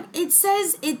that. my god! It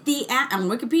says on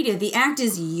Wikipedia the act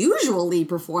is usually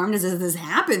performed as if this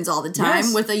happens all the time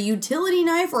Yes. with a utility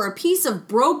knife or a piece of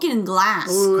broken glass.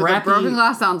 Ooh, the Scrappy- broken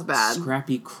glass sounds bad.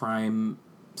 Scrappy crime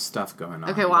stuff going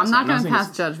on. Okay, well, I'm not going to saying pass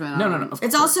it's- judgment No, on no, it. no. Of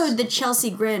It's course. also the Chelsea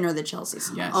Grin or the Chelsea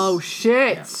Song. Yes. Oh,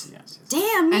 shit. Yes.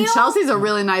 Damn, Neil. And Chelsea's a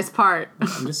really nice part.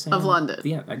 I'm just saying. Of London.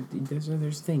 Yeah,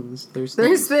 there's things. There's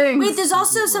There's things. Wait, there's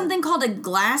also something called a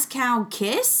glass cow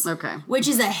kiss. Okay. Which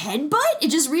is a headbutt?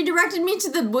 It just redirected me to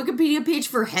the Wikipedia page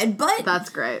for headbutt. That's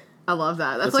great. I love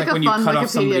that. That's It's like, when a you fun cut off Wikipedia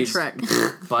somebody's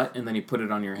trick. butt and then you put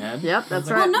it on your head. Yep, that's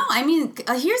right. Well, no, I mean,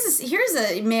 here's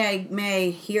a may I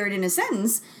hear it in a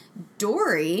sentence?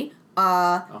 Dory,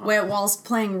 whilst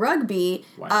playing rugby,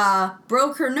 Wow.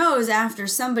 broke her nose after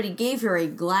somebody gave her a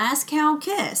glass cow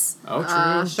kiss Oh,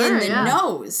 true. Sure, in the yeah.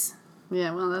 nose.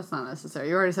 Yeah, well, that's not necessary.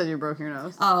 You already said you broke your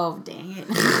nose. Oh, dang it.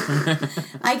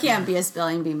 I can't be a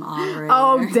spelling bee moderator.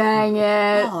 Oh, dang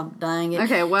it. Oh, dang it.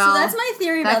 Okay, well, So that's my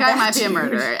theory about That guy that might be a dude.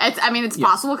 murderer. It's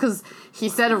possible because he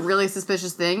said a really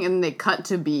suspicious thing and they cut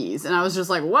to bees. And I was just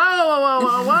like,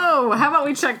 whoa. How about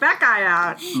we check that guy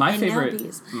out? My And no favorite.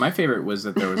 bees. My favorite was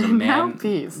that there was a No man.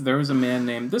 bees. There was a man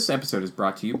named. This episode is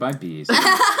brought to you by bees.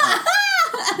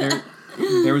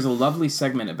 There was a lovely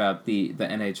segment about the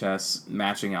NHS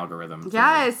matching algorithm. for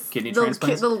Yes. Kidney the,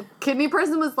 transplants. the kidney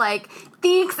person was like,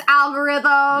 thanks,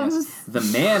 algorithms. Yes. The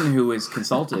man who was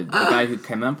consulted, the guy who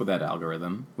came up with that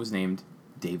algorithm, was named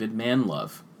David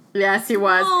Manlove. Yes, he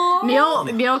was. Aw.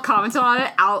 Neil commented on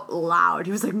it out loud.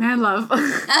 He was like, man, love.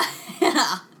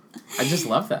 I just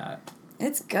love that.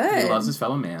 It's good. He loves his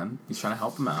fellow man. He's trying to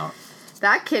help him out.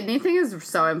 That kidney thing is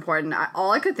so important. All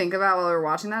I could think about while we were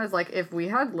watching that is like if we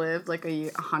had lived like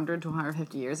 100 to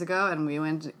 150 years ago and we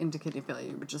went into kidney failure,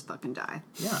 you would just fucking die.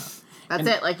 Yeah. That's And-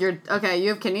 it. Like you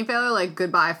have kidney failure, like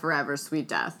goodbye forever, sweet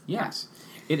death. Yes.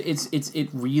 It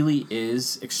really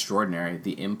is extraordinary,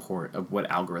 the import of what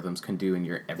algorithms can do in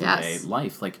your everyday Yes.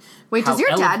 life. Like, Wait, how does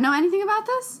your ele- dad know anything about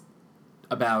this?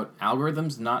 about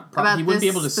algorithms? Not About he wouldn't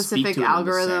this be able to speak specific to it in the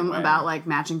algorithm same way. about like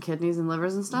matching kidneys and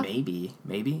livers and stuff? maybe.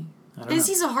 I don't Because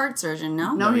know. he's a heart surgeon,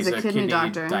 no? No, he's a kidney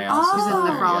doctor. dialysis He's a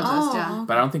doctor, nephrologist, yes. yeah.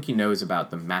 But I don't think he knows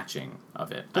about the matching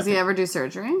of it. Does he ever do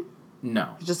surgery?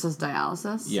 No. He just does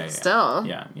dialysis? Yeah. Still.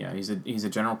 Yeah. He's a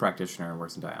general practitioner and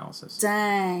works in dialysis.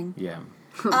 Dang. Yeah.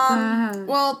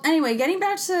 Well, anyway, getting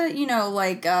back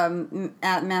to,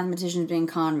 at mathematicians being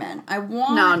con men. I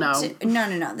want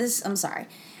No. This, I'm sorry.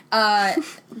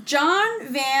 John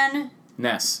Van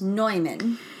Ness.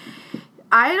 Neumann.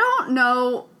 I don't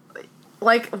know,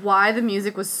 like, why the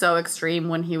music was so extreme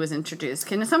when he was introduced.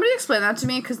 Can somebody explain that to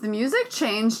me? Because the music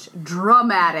changed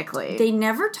dramatically. They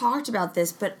never talked about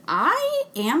this, but I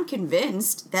am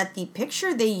convinced that the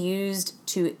picture they used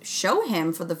to show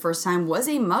him for the first time was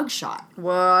a mugshot.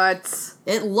 What?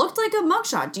 It looked like a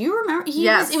mugshot. Do you remember?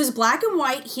 Yes. It was black and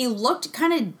white. He looked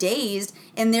kind of dazed,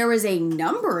 and there was a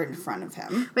number in front of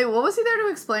him. Wait, what was he there to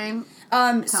explain? So me.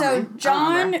 I don't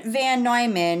John remember. Van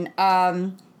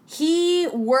Neumann, he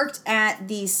worked at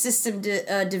the System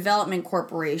Development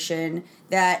Corporation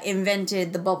that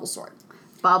invented the bubble sort.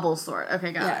 Bubble sort.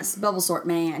 Okay, got Yes, bubble sort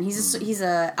man. He's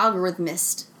a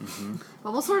algorithmist. it.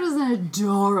 Bubble sort is an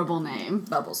adorable name.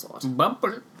 Bubble sort.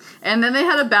 Bumper. And then they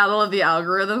had a battle of the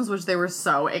algorithms, which they were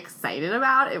so excited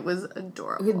about. It was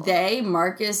adorable. They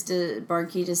Marquis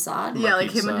de Sade. Yeah,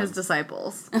 like him and Marquis his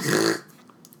disciples.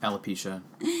 Alopecia.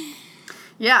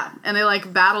 Yeah, and they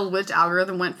like battled which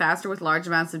algorithm went faster with large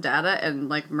amounts of data, and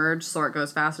like merge sort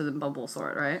goes faster than bubble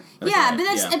sort, right? Yeah, right, but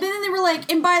yeah. but then they were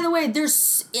like, and by the way,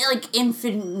 there's like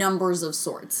infinite numbers of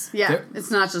sorts. Yeah, There-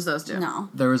 it's not just those two. No.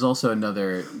 There was also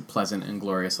another pleasant and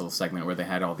glorious little segment where they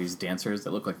had all these dancers that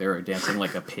looked like they were dancing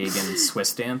like a pagan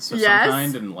Swiss dance of Yes, some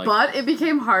kind, and like but it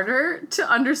became harder to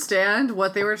understand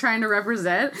what they were trying to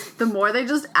represent the more they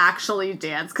just actually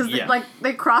danced. Because Yeah.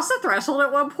 they crossed a threshold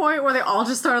at one point where they all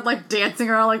just started like dancing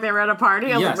around like they were at a party.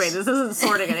 I was Yes. like, wait, this isn't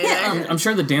sorting anything. I'm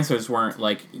sure the dancers weren't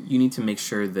like, you need to make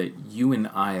sure that you and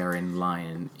I are in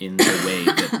line in the way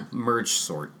that merge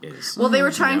sort is. Well, they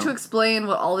were trying know? to explain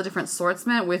what all the different sorts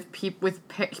meant with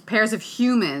pairs of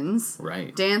humans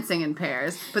Right. dancing in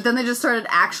pairs, but then they just started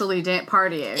actually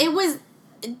partying. It was.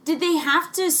 Did they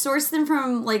have to source them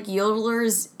from like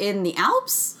yodelers in the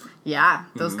Alps? Yeah,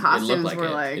 those costumes like were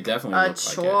it. like It definitely a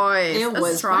looked like it. choice. It a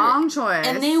was strong fun. choice.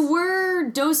 And they were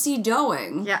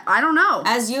do-si-doing, Yeah, I don't know.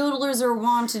 as yodelers are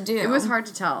wont to do. It was hard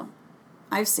to tell.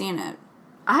 I've seen it.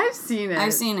 I've seen it.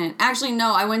 I've seen it. Actually,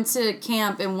 no, I went to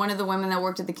camp, and one of the women that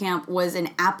worked at the camp was an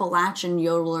Appalachian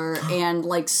yodeler and,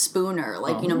 like, spooner.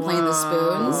 Like, you know, playing the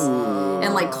spoons.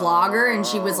 And, like, clogger, and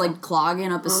she was, like,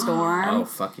 clogging up a storm. Oh,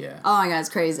 fuck yeah. Oh, my God, it's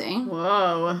crazy.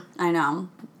 Whoa. I know.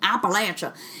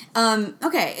 Appalachia.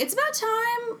 Okay, it's about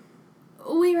time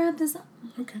we wrap this up.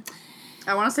 Okay.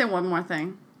 I want to say one more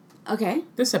thing. Okay.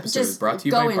 This episode is Just brought to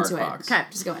you go by into BarkBox. it. Okay.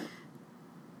 Just go in.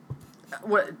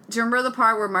 What, do you remember the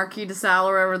part where Marquis de Sade,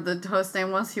 or whatever the host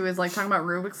name was, he was, like, talking about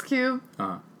Rubik's Cube?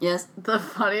 Yes. The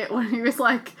funny, when he was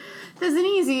like, there's an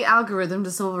easy algorithm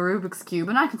to solve a Rubik's Cube,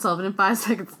 and I can solve it in 5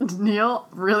 seconds. Neil,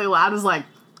 really loud, was like,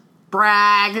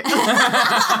 brag.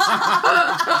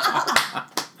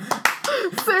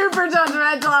 Super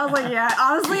judgmental. I was like, yeah,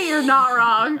 honestly, you're not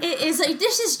wrong. It's like,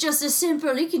 this is just as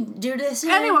simple. You can do this.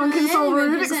 Anyone can solve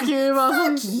Anyone Rubik's can- Cube. I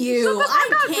was Fuck like, you. shut the fuck I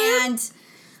up, dude. can't.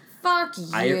 Fuck you.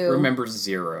 I remember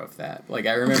zero of that. Like,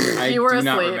 I remember. I You were do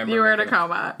not asleep. remember. You were in a making it.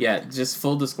 coma. Yeah, just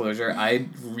full disclosure, I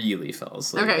really fell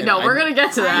asleep. Okay, And no, I- we're gonna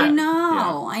get to that. I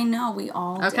know. I know. We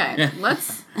all Okay, did.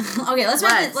 let's. Okay, let's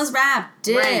wrap it. Let's wrap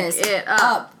this rank it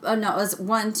up. Oh no, let's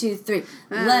 1, 2, 3.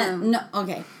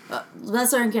 Okay,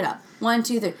 let's rank it up. 1,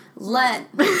 2, 3.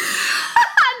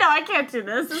 No, I can't do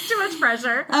this. It's too much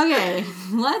pressure. Okay,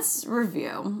 let's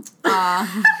review.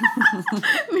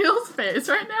 Neil's face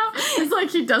right now is like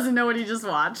he doesn't know what he just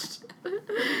watched.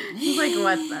 He's like,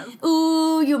 what's this?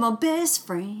 Ooh, you're my best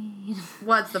friend.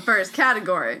 What's the first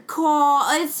category? Cool.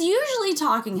 It's usually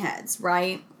talking heads,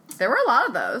 right? There were a lot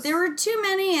of those. There were too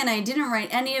many, and I didn't write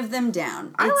any of them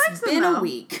down. I It's liked them, been though. a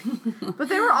week. But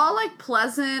they were all, like,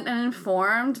 pleasant and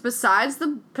informed. Besides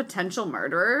the potential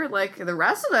murderer, like, the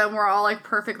rest of them were all, like,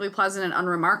 perfectly pleasant and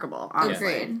unremarkable,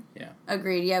 honestly. Agreed. Yeah,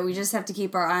 Agreed. Yeah, we just have to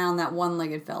keep our eye on that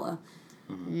one-legged fella.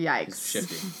 Yikes. it's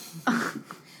shifty.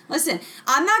 Listen,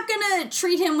 I'm not gonna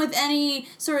treat him with any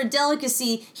sort of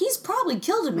delicacy. He's probably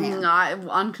killed a man. Not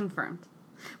unconfirmed.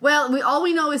 Well, all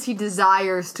we know is he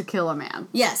desires to kill a man.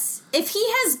 Yes. If he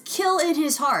has kill in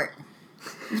his heart.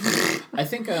 I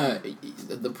think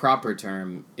the proper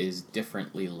term is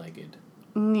differently legged.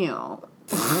 Neil.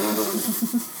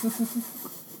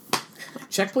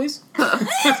 Check, please.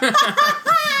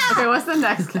 Okay, what's the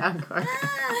next category?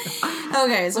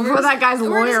 Okay, so Before that guy's we're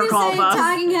lawyer just gonna called say us.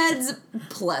 Talking heads,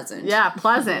 pleasant. Yeah,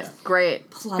 pleasant. Great.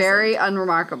 Pleasant. Very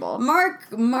unremarkable.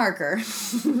 Marker.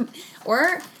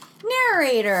 Or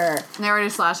narrator.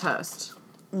 Narrator/host.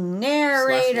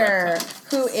 Narrator.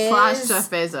 Who is /Jeff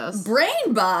Bezos.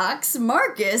 Brainbox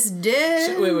Marcus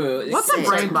did. Wait. What's a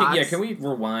brain box? Yeah, can we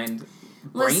rewind?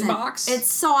 Listen, Brainbox?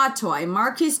 It's Sawtoy.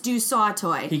 Marcus do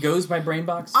Sawtoy. He goes by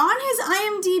Brainbox? On his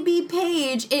IMDb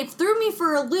page, it threw me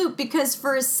for a loop because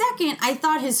for a second I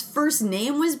thought his first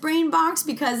name was Brainbox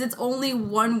because it's only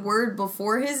one word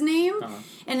before his name.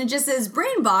 And it just says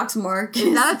Brainbox Marcus.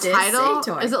 Is that a de title?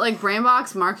 Sawtoy. Is it like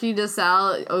Brainbox, Marquis de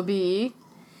Sade, OBE?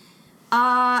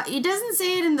 It doesn't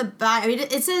say it in the bio.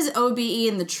 It says OBE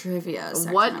in the trivia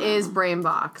section. What is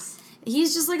Brainbox?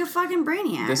 He's just like a fucking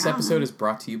brainiac. This I don't episode know. is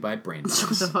brought to you by Shut the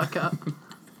Brainbox. fuck up.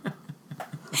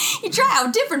 You try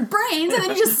out different brains and then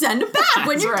you just send it back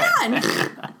when That's you're right.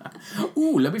 done.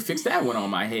 Ooh, let me fix that one on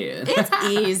my head. It's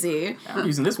easy. I'm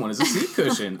using this one as a seat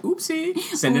cushion. Oopsie.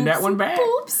 Sending that one back.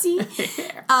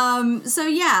 Oopsie. So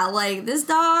yeah, like this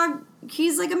dog,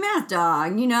 he's like a math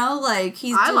dog, you know? Like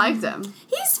he's I liked him.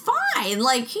 He's fine.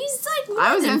 Like he's like more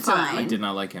I was than into him. fine. I did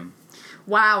not like him.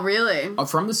 Wow, really?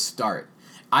 From the start.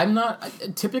 I'm not...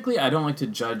 Typically, I don't like to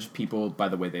judge people by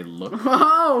the way they look.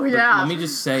 Oh, But yeah. let me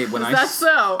just say, when I... That's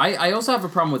so. I also have a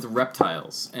problem with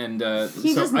reptiles. And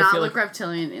He so does I not feel look like,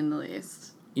 reptilian in the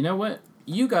least. you know what?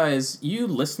 You guys, you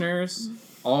listeners,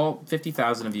 all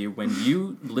 50,000 of you, when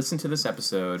you listen to this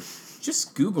episode,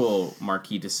 just Google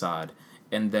Marquis de Sade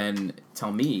and then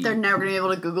tell me... They're never going to be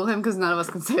able to Google him because none of us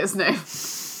can say his name.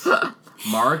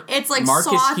 It's like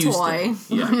Marcus Sawtoy.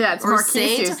 Houston. Yeah. Yeah, it's Or Marquis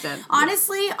Sate. Houston.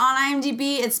 Honestly, on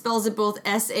IMDb, it spells it both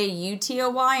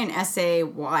Sautoy and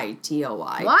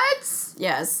Saytoy. What?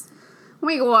 Yes.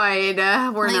 We're Like,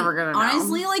 never going to know.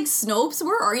 Honestly, like, Snopes,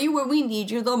 where are you when we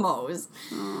need you the most?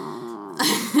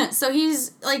 So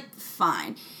he's, like,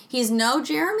 fine. He's no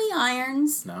Jeremy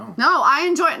Irons. No. No, I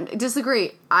enjoy it.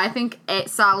 Disagree. I think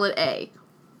solid A.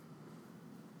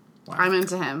 Wow. I'm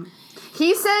into him.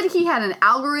 He said he had an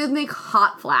algorithmic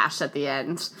hot flash at the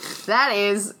end. That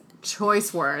is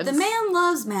choice words. The man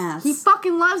loves math. He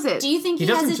fucking loves it. Do you think He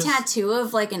he has a doesn't just- tattoo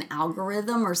of, like, an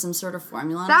algorithm or some sort of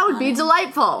formula? That would on be it?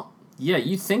 delightful. Yeah,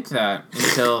 you think that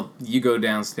until you go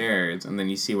downstairs and then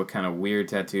you see what kind of weird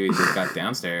tattoos he's got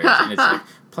downstairs. And it's like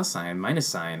plus sign, minus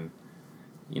sign,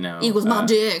 you know. Equals my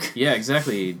dick. Yeah,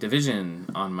 exactly. Division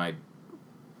on my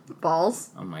Balls.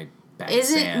 bag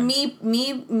Is of it sand.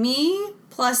 me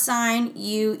plus sign,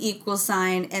 you equal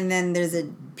sign, and then there's a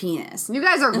penis? You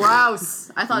guys are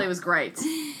gross. I thought he was great.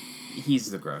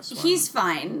 He's the gross one. He's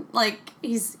fine. Like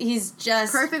he's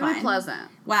just Perfectly fine. pleasant.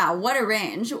 Wow, what a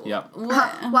range. Yep.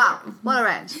 Wow, what a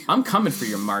range. I'm coming for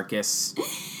your Marcus.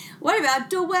 What about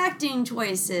directing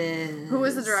choices? Who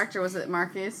was the director? Was it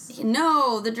Marquise?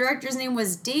 No, the director's name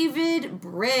was David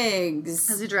Briggs.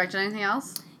 Has he directed anything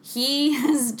else? He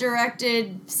has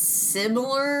directed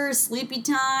similar Sleepy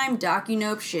Time,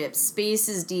 DocuNope Ship,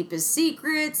 Space's Deepest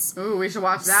Secrets, Ooh, we should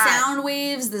watch that. Sound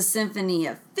Waves, The Symphony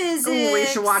of Physics. Ooh, we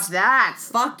should watch that.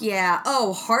 Fuck yeah.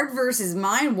 Oh, Heart versus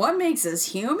Mind, What Makes Us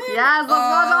Human? Yes, let's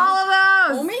watch all of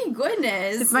Oh those. my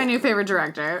goodness. It's my new favorite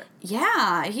director.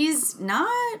 Yeah, he's not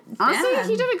Honestly, bad.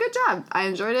 he did a good job. I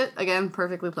enjoyed it. Again,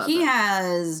 perfectly pleasant. He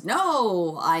has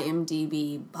no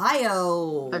IMDb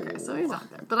bio. Okay, so he's out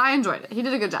there. But I enjoyed it. He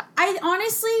did a good job. I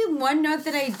honestly, one note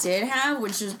that I did have,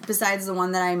 which is besides the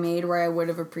one that I made where I would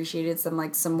have appreciated some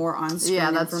more on-screen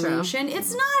Yeah, that's true. information,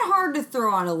 it's not hard to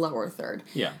throw on a lower third.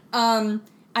 Yeah.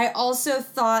 I also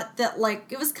thought that, like,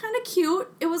 it was kind of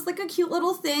cute. It was, like, a cute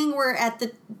little thing where at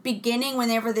the beginning,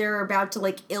 whenever they were about to,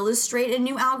 like, illustrate a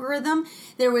new algorithm,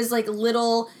 there was, like,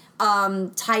 little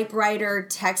typewriter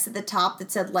text at the top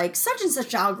that said, like, such and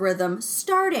such algorithm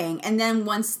starting. And then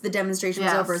once the demonstration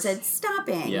was Yes. over, it said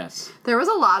stopping. Yes. There was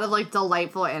a lot of, like,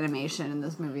 delightful animation in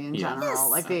this movie in Yeah. general. Yes.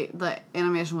 Like, the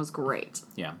animation was great.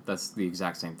 Yeah, that's the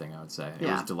exact same thing I would say. It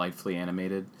Yeah. was delightfully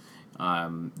animated.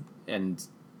 And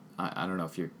I don't know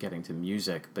if you're getting to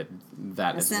music, but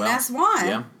that as well. SNS1.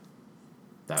 Yeah.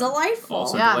 That Delightful.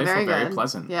 Also Yeah, delightful, very good.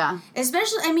 pleasant. Yeah.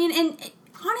 Especially, I mean, and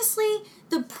honestly,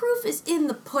 the proof is in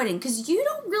the pudding because you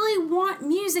don't really want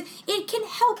music. It can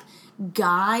help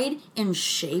guide and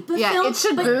shape a Yeah, film. it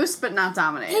should but boost but not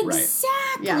dominate.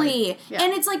 Exactly. Yeah. Yeah.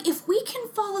 And it's like if we can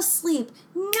fall asleep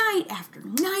night after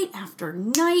night after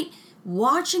night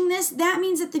watching this, that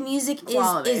means that the music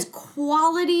Quality. is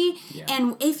quality. Yeah.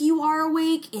 And if you are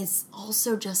awake, it's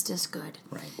also just as good.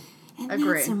 Right. And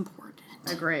Agree. that's important.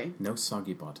 Agree. No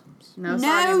soggy bottoms. No No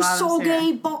soggy bottoms soggy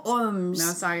here. bottoms.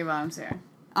 No soggy bottoms here.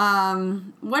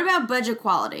 What about budget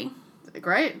quality?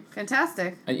 Great.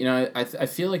 Fantastic. I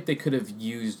feel like they could have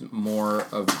used more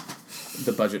of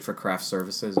the budget for craft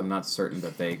services. I'm not certain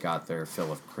that they got their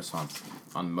fill of croissants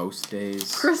on most days.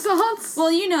 Croissants?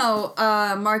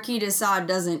 Well, Marquis de Sade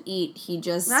doesn't eat. He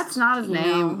just... That's not his you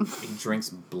name. know, He drinks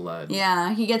blood.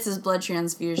 yeah, he gets his blood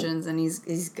transfusions and he's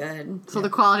good. So the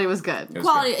quality was good. It was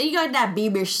Quality, you got that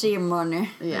BBC money.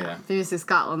 Yeah. BBC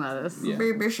Scotland, that is. Yeah.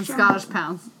 BBC. Scottish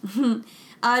pounds.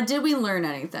 Did we learn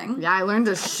anything? Yeah, I learned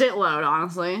a shitload,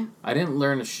 honestly. I didn't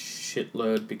learn a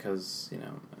shitload because,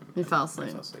 You fell I asleep.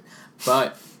 fell asleep.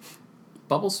 But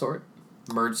bubble sort,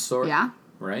 merge sort, Yeah.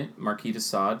 right? Marquis de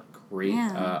Sade, great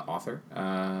Yeah. author.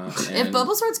 If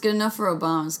bubble sort's good enough for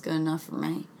Obama, it's good enough for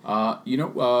me.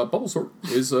 Bubble sort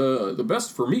is the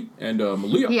best for me and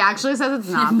Malia. He actually says it's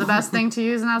not the best thing to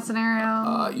use in that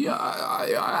scenario. He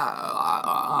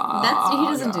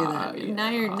doesn't do that. Now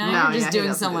you're No, just yeah, he doing doesn't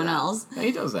do someone that. else. Yeah,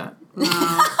 he does that. No.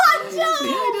 Yeah,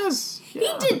 he does. He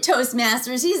did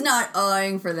Toastmasters. He's not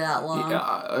eyeing for that long.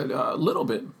 A little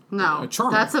bit. No,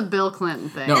 charming. that's a Bill Clinton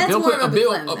thing. No, That's Bill, more of a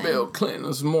Bill, Clinton thing. Bill Clinton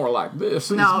is more like this.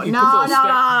 No, He no, puts no, those no,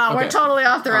 sta- no. We're Okay. totally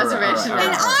off the All right, reservation. all right,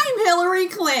 And all right. I'm Hillary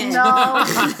Clinton. No.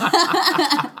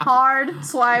 Hard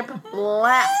swipe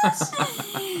left.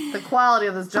 The quality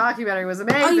of this documentary was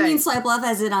amazing. Oh, you mean swipe left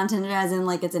as in on Tinder, as in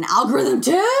like it's an algorithm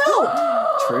too?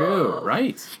 True,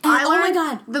 right. And, I oh my learned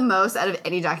god. the most out of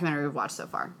any documentary we've watched so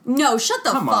far. No, shut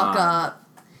the Come fuck on. up.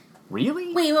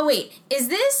 Really? Wait. Is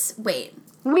this... Wait.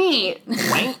 Wait.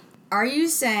 Are you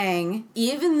saying,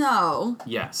 even though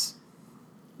Yes.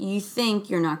 you think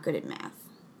you're not good at math,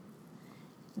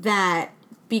 that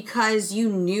because you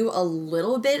knew a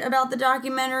little bit about the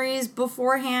documentaries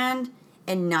beforehand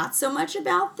and not so much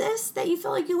about this, that you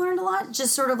feel like you learned a lot?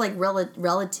 Just sort of like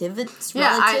relatively?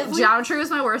 Geometry was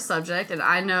my worst subject, and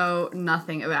I know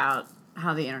nothing about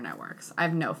how the internet works. I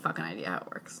have no fucking idea how it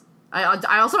works.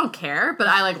 I also don't care, but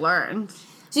I learned.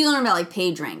 So you learned about like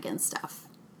page rank and stuff.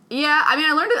 Yeah, I mean,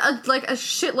 I learned a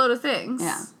shitload of things.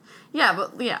 Yeah. Yeah,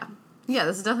 but yeah. Yeah,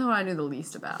 this is definitely what I knew the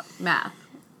least about. Math.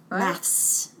 Right?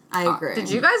 Maths. I agree. Did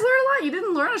you guys learn a lot? You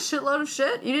didn't learn a shitload of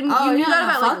shit? You didn't Oh, you knew yeah,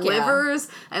 that about fuck yeah. livers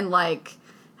and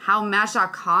how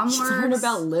Match.com works? You learned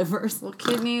about livers? Well,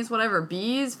 kidneys, whatever,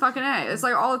 bees, fucking A. It's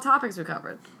like all the topics we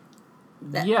covered.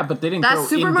 Yeah, but they didn't That go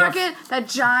supermarket, in-depth. that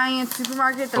giant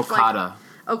supermarket that's Okada.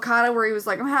 Okada, where he was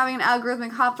like, I'm having an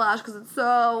algorithmic hot flash because it's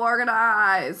so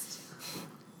organized.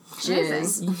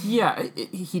 Jizz. Yeah,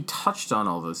 he touched on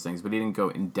all those things, but he didn't go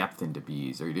in depth into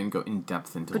bees, or he didn't go in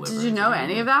depth into But livers. did you know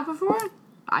any of that before?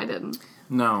 I didn't.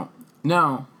 No.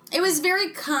 It was very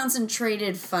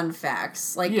concentrated fun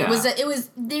facts. Like Yeah.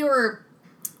 they were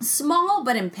small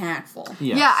but impactful.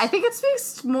 Yes. Yeah, I think it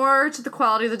speaks more to the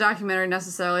quality of the documentary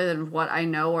necessarily than what I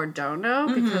know or don't know,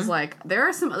 because like there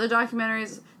are some other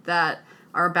documentaries that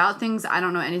are about things I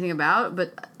don't know anything about,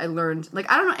 but I learned, like,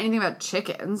 I don't know anything about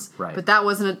chickens, Right. but that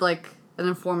wasn't like an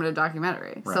informative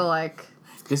documentary. Right. So like,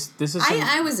 This is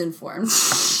I was informed.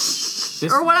 this,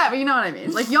 or whatever, you know what I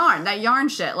mean? Like that yarn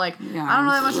shit. Like, I don't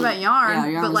know that much about yarn, Yeah,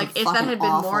 yarn but was like if that fucking had been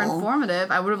more awful.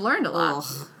 informative, I would have learned a lot.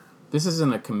 Ugh. This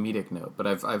isn't a comedic note, but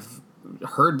I've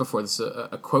heard before, this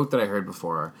a quote that I heard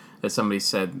before, that somebody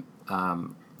said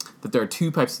that there are two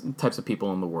types of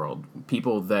people in the world.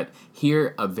 People that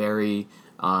hear a very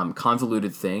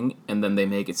convoluted thing and then they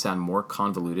make it sound more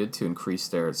convoluted to increase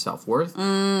their self-worth,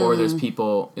 or there's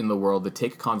people in the world that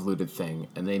take a convoluted thing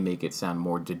and they make it sound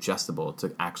more digestible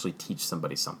to actually teach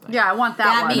somebody something. Yeah, I want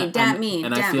that one.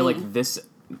 And I feel like this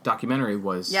documentary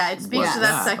was Yeah, it speaks to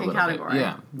that a second little bit. category.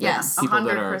 Yeah. Yes. People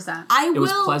that are 100%. I it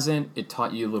was will. pleasant. It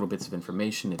taught you little bits of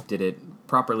information. It did it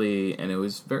properly, and it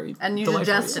was very And you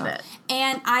delightful, digested yeah. it.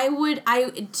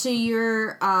 And to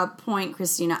your point,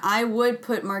 Christina, I would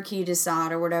put Marquis de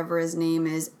Sade or whatever his name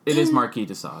is. It is Marquis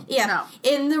de Sade. Yeah, No.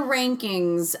 in the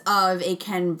rankings of a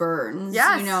Ken Burns.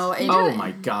 Yes. You know. He and- did Oh it.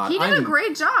 my god! He did a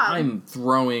great job. I'm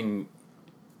throwing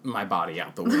my body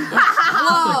out the window.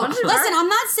 Whoa! Wouldn't you Listen, hurt? I'm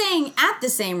not saying at the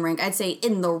same rank. I'd say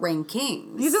in the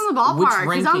rankings. He's in the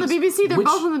ballpark. He's on the rankings? BBC. They're Which-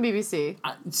 both on the BBC.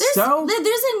 There's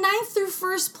a 9th through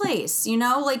 1st place. You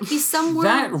know, like he's somewhere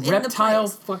that in reptile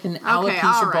the place. fucking all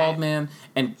alopecia right. bald man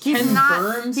and He's Ken not.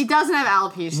 Burns. He doesn't have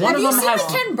alopecia. One Have of you them seen has-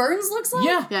 what Ken Burns looks like?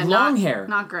 Yeah, long not, hair,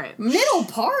 Not great. Middle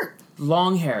part.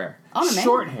 long hair, On a man.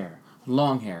 short hair,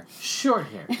 long hair, short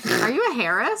hair. Are you a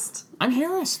hairist? I'm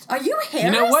Harris. Are you Harris?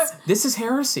 You know what? This is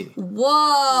heresy.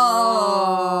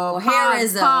 Whoa.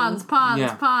 Harrism.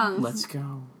 Puns. Let's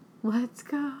go. Let's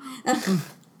go.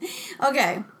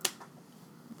 Okay.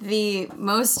 The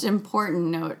most important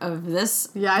note of this.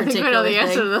 Yeah, I think I know the particular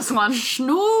answer to thing. this one.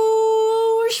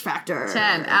 Snooze factor.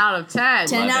 10 out of 10.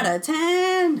 10 out 11. of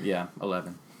 10. Yeah,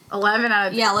 11. 11 out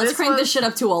of 10. Yeah, let's crank was, this shit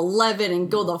up to 11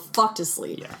 and go the fuck to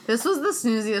sleep. Yeah. This was the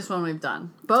snooziest one we've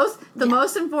done. Both the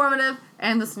most informative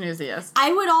and the snooziest.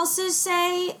 I would also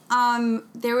say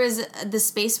there was the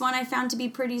space one I found to be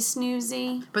pretty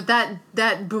snoozy. But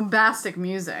that bombastic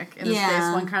music in the Yeah.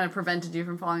 space one kind of prevented you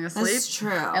from falling asleep. That's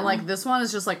true. And like this one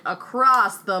is just like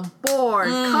across the board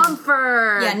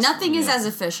comfort. Yeah, nothing is as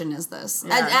efficient as this.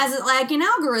 Yeah. As like an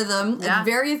algorithm, Yeah. a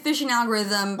very efficient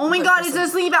algorithm. Oh my but god, for it's sleep. a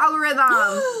sleep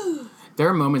algorithm. There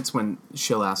are moments when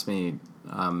she'll ask me,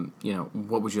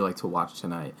 what would you like to watch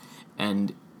tonight?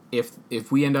 And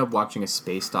if we end up watching a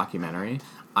space documentary,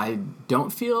 I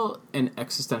don't feel an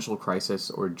existential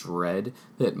crisis or dread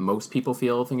that most people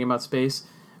feel thinking about space,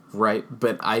 right?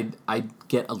 But I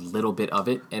get a little bit of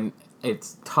it, and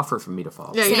it's tougher for me to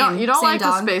fall Yeah, asleep. you don't Same like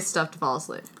dog. the space stuff to fall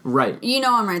asleep. Right. You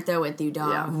know I'm right there with you, dog.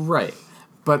 Yeah. Right.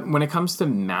 But when it comes to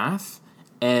math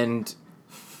and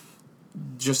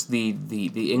just the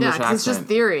English Yeah, 'cause accent, it's just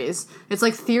theories. It's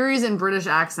like theories in British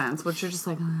accents, which are just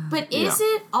like. But is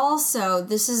it also,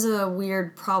 this is a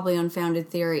weird, probably unfounded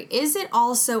theory, is it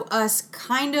also us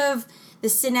kind of, the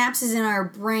synapses in our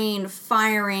brain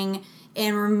firing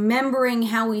and remembering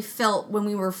how we felt when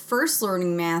we were first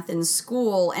learning math in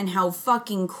school and how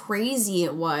fucking crazy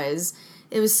it was?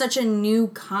 It was such a new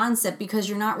concept because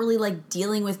you're not really like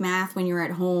dealing with math when you're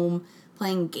at home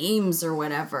playing games or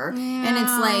whatever. And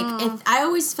it's like, I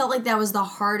always felt like that was the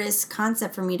hardest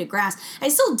concept for me to grasp. I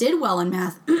still did well in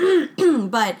math,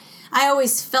 but I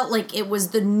always felt like it was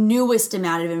the newest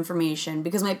amount of information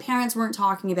because my parents weren't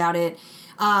talking about it.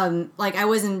 Like I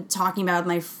wasn't talking about it with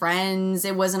my friends.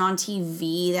 It wasn't on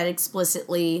TV that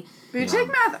explicitly. But you take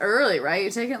math early, right?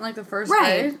 You take it in like the first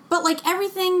Right. grade. But like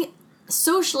everything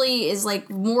socially is like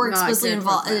more Not explicitly geared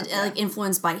involved, towards that, yeah. like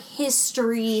influenced by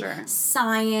history, Sure.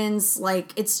 science.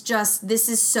 Like it's just, this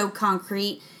is so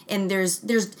concrete, and there's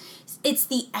it's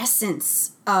the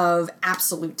essence of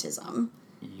absolutism.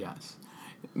 yes,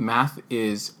 math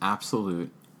is absolute,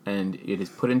 and it is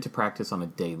put into practice on a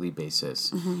daily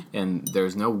basis, and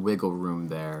there's no wiggle room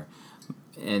there.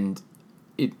 And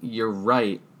you're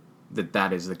right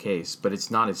that is the case, but it's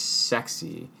not as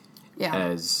sexy Yeah.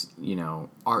 as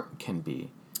art can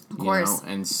be. Of course.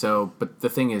 And so, but the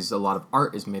thing is, a lot of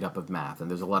art is made up of math, and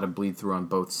there's a lot of bleed through on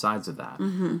both sides of that.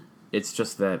 It's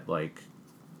just that, like,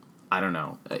 I don't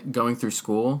know. Going through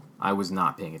school, I was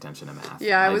not paying attention to math.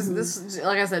 Yeah,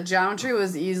 like I said, geometry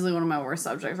was easily one of my worst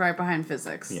subjects, right behind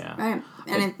physics. Yeah. Right.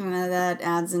 And that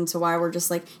adds into why we're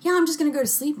just like, yeah, I'm just going to go to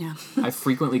sleep now. I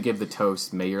frequently give the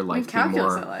toast, may your life be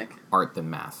calculus more I like. art than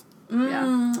math.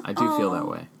 Yeah. I do feel that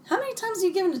way. How many times have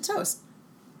you given to toast?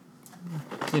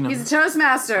 You know, He's a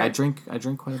Toastmaster. I drink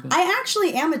quite a bit. I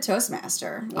actually am a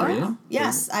Toastmaster. Oh, yeah?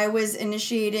 Yes, I was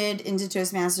initiated into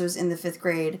Toastmasters in the 5th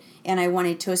grade, and I won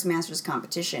a Toastmasters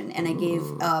competition, and I gave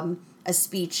a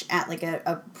speech at like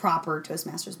a proper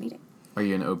Toastmasters meeting. Are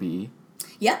you an OBE?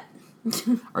 Yep.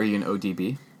 Are you an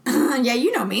ODB? Yeah,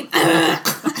 you know me.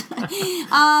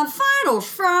 Final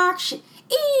fraction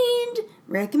and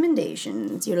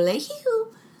recommendations. You're like,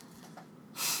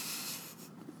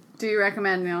 Do you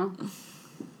recommend, Neil?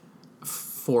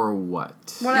 For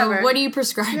what? Whatever. What do you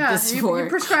prescribe this you for?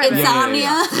 prescribe it.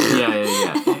 Insomnia?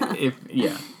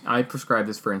 Yeah. I prescribe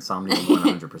this for insomnia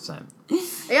 100%.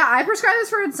 Yeah, I prescribe this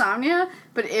for insomnia,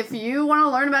 but if you want to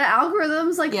learn about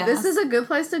algorithms, like, this is a good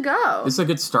place to go. It's a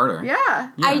good starter. Yeah.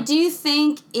 I do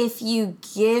think if you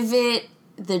give it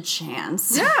the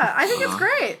chance. Yeah, I think it's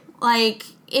great. Like,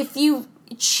 if you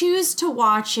choose to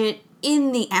watch it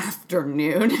in the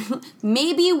afternoon,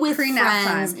 maybe with Pre-nap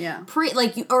friends, time, yeah.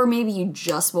 Or maybe you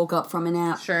just woke up from a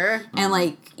nap, Sure. and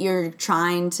like you're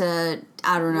trying to,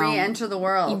 I don't know, Re-enter the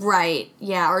world. right?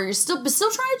 Yeah, or you're still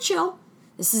trying to chill.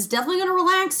 This is definitely going to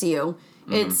relax you.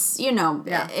 It's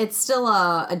it's still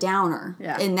a downer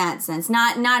in that sense.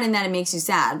 Not in that it makes you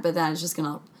sad, but that it's just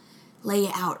going to lay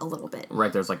it out a little bit.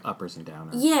 Right, there's like uppers and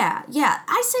downers. Yeah.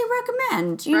 I say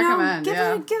recommend. You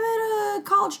know, give it a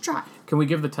college try. Can we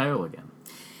give the title again?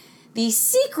 The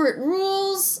Secret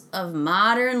Rules of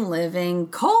Modern Living,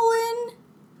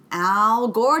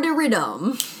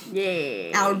 algorithm.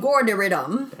 Yeah.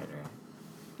 Algorithm.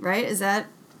 Right? Is that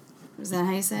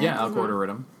how you say it? Yeah,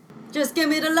 algorithm. Just give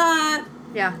me the line.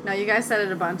 Yeah, no, you guys said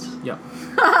it a bunch. Yep.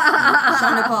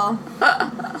 Shonda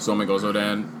Paul. So me goes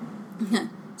then.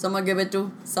 Someone give it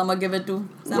to. Someone give it to.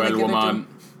 Well, woman.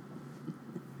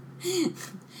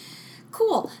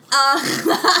 Cool.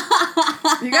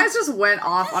 You guys just went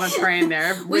off on a train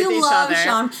there with We each love other.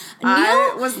 Sean.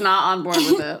 I was not on board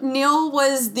with it. Neil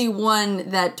was the one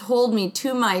that told me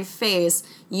to my face,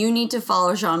 you need to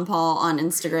follow Sean Paul on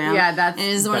Instagram. Yeah, that's- and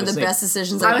it is one of the That is best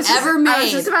decisions I I've was just, ever made. I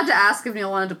was just about to ask if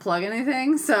Neil wanted to plug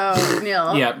anything, so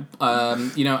Neil. Yeah, I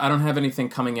don't have anything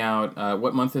coming out.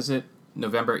 What month is it?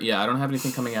 November? Yeah, I don't have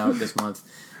anything coming out this month.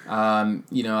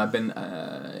 I've been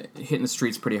hitting the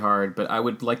streets pretty hard, but I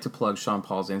would like to plug Sean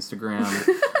Paul's Instagram.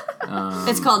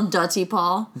 It's called Dutty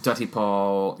Paul. Dutty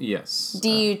Paul, yes.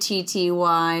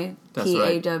 Duttypawl. That's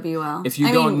right. If you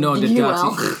I don't mean, know the UL.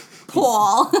 Dutty...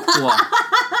 Paul.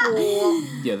 Pool.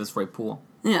 Yeah, that's right, Pool.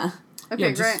 Yeah. Okay,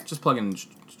 Yeah, great. just plug in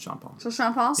Sean Paul. So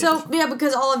Sean Paul? So, yeah,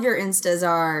 because all of your Instas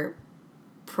are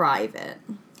private.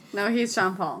 No, he's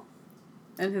Sean Paul.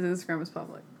 And his Instagram is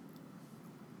public.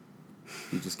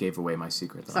 You just gave away my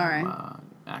secret. Sorry. I'm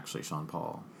actually Sean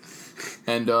Paul.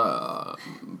 And, No.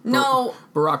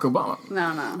 Barack Obama.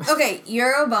 No. Okay,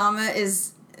 your Obama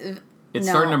is... It's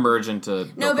No. starting to merge into...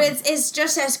 No, but it's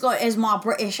just as good as my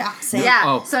British accent. Yeah,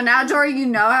 Oh. so now, Dory, you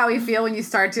know how we feel when you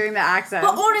start doing the accent.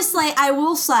 But honestly, I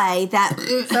will say that...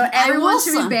 So everyone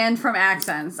should be banned from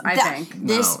accents, I think.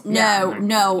 This, No.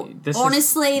 no. This is-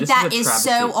 Honestly, this that is a is so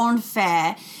travesty.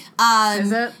 unfair.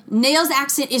 Is it? Neil's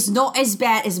accent is not as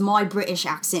bad as my British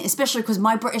accent, especially because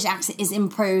my British accent is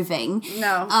improving.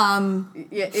 No.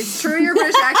 Yeah, it's true your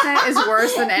British accent is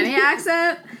worse than any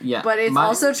accent. Yeah, But it's my-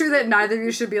 also true that neither of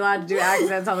you should be allowed to do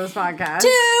accents on this podcast.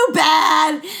 Too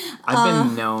bad. I've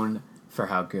been known for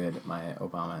how good my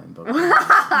Obama and book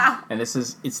and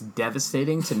it's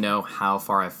devastating to know how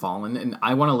far I've fallen, and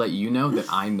I want to let you know that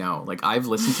I know. Like, I've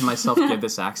listened to myself give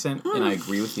this accent, and I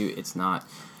agree with you, it's not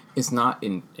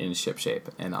in ship shape,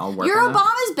 and I'll work Your on that.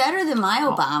 Obama's better than my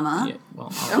Obama. Yeah,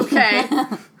 well, I'll Okay.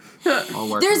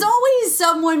 work There's on always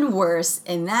someone worse,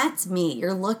 and that's me.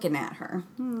 You're looking at her.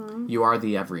 it. You are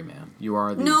the everyman. You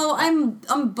are the... No, I'm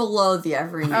below the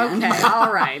everyman. Okay,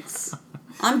 all right.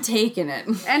 I'm taking it.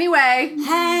 Anyway,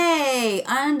 Hey,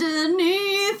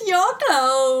 underneath your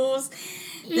clothes,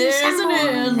 there's an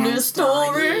endless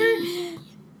story.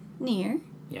 Near.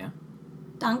 Yeah.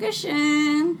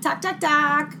 Dankeschön. Tak, tak,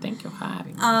 tak. Thank you,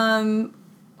 Harry.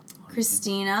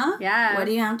 Christina. Yes. What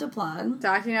do you have to plug?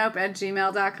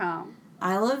 docunope@gmail.com.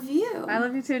 I love you. I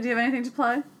love you too. Do you have anything to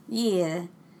plug? Yeah.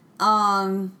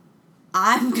 I'm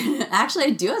gonna actually I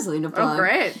do have something to plug. Oh,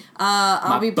 great. I'll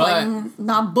My be butt. playing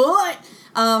my butt.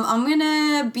 I'm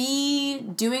gonna be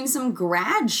doing some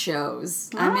grad shows.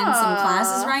 I'm in some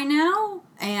classes right now,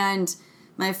 and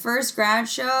my first grad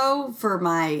show for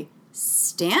my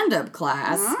stand-up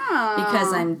class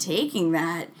because I'm taking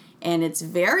that, and it's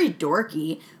very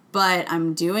dorky, but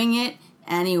I'm doing it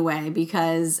anyway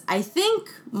because I think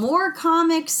more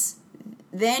comics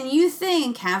than you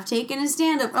think have taken a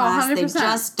stand-up class. 100%. They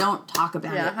just don't talk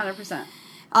about it. Yeah, 100%.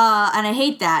 And I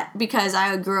hate that because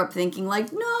I grew up thinking,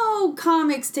 like, no,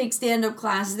 comics take stand-up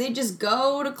classes. They just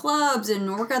go to clubs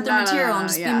and work out their material and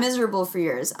just be miserable for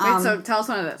years. Wait, so tell us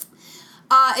when it is.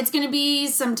 It's going to be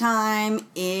sometime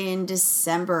in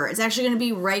December. It's actually going to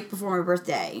be right before my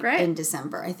birthday in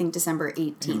December. I think December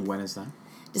 18th. And when is that?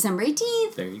 December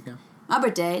 18th. There you go. My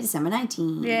birthday, December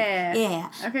 19th. Yeah.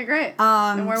 Yeah. Okay, great.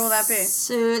 And where will that be?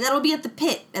 So that'll be at the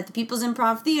Pit, at the People's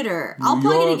Improv Theater. I'll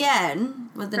plug it again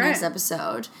with the next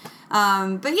episode.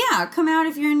 But yeah, come out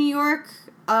if you're in New York,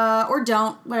 or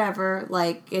don't, whatever.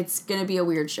 Like, it's going to be a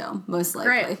weird show, most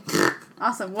likely. Great.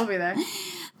 Awesome, we'll be there.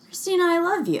 Christina, I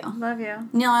love you. Love you.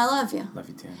 Neil, I love you. Love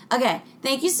you too. Okay,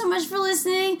 thank you so much for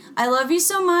listening. I love you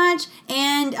so much,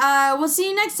 and we'll see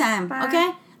you next time. Bye.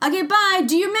 Okay? Okay, bye.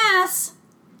 Do your maths.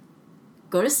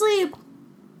 Go to sleep.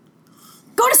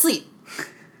 Go to sleep.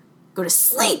 Go to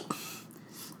sleep.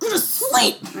 Go to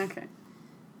sleep. Okay.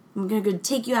 I'm gonna go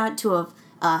take you out to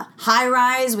a high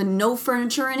rise with no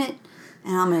furniture in it,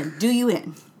 and I'm gonna do you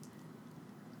in.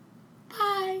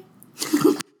 Bye.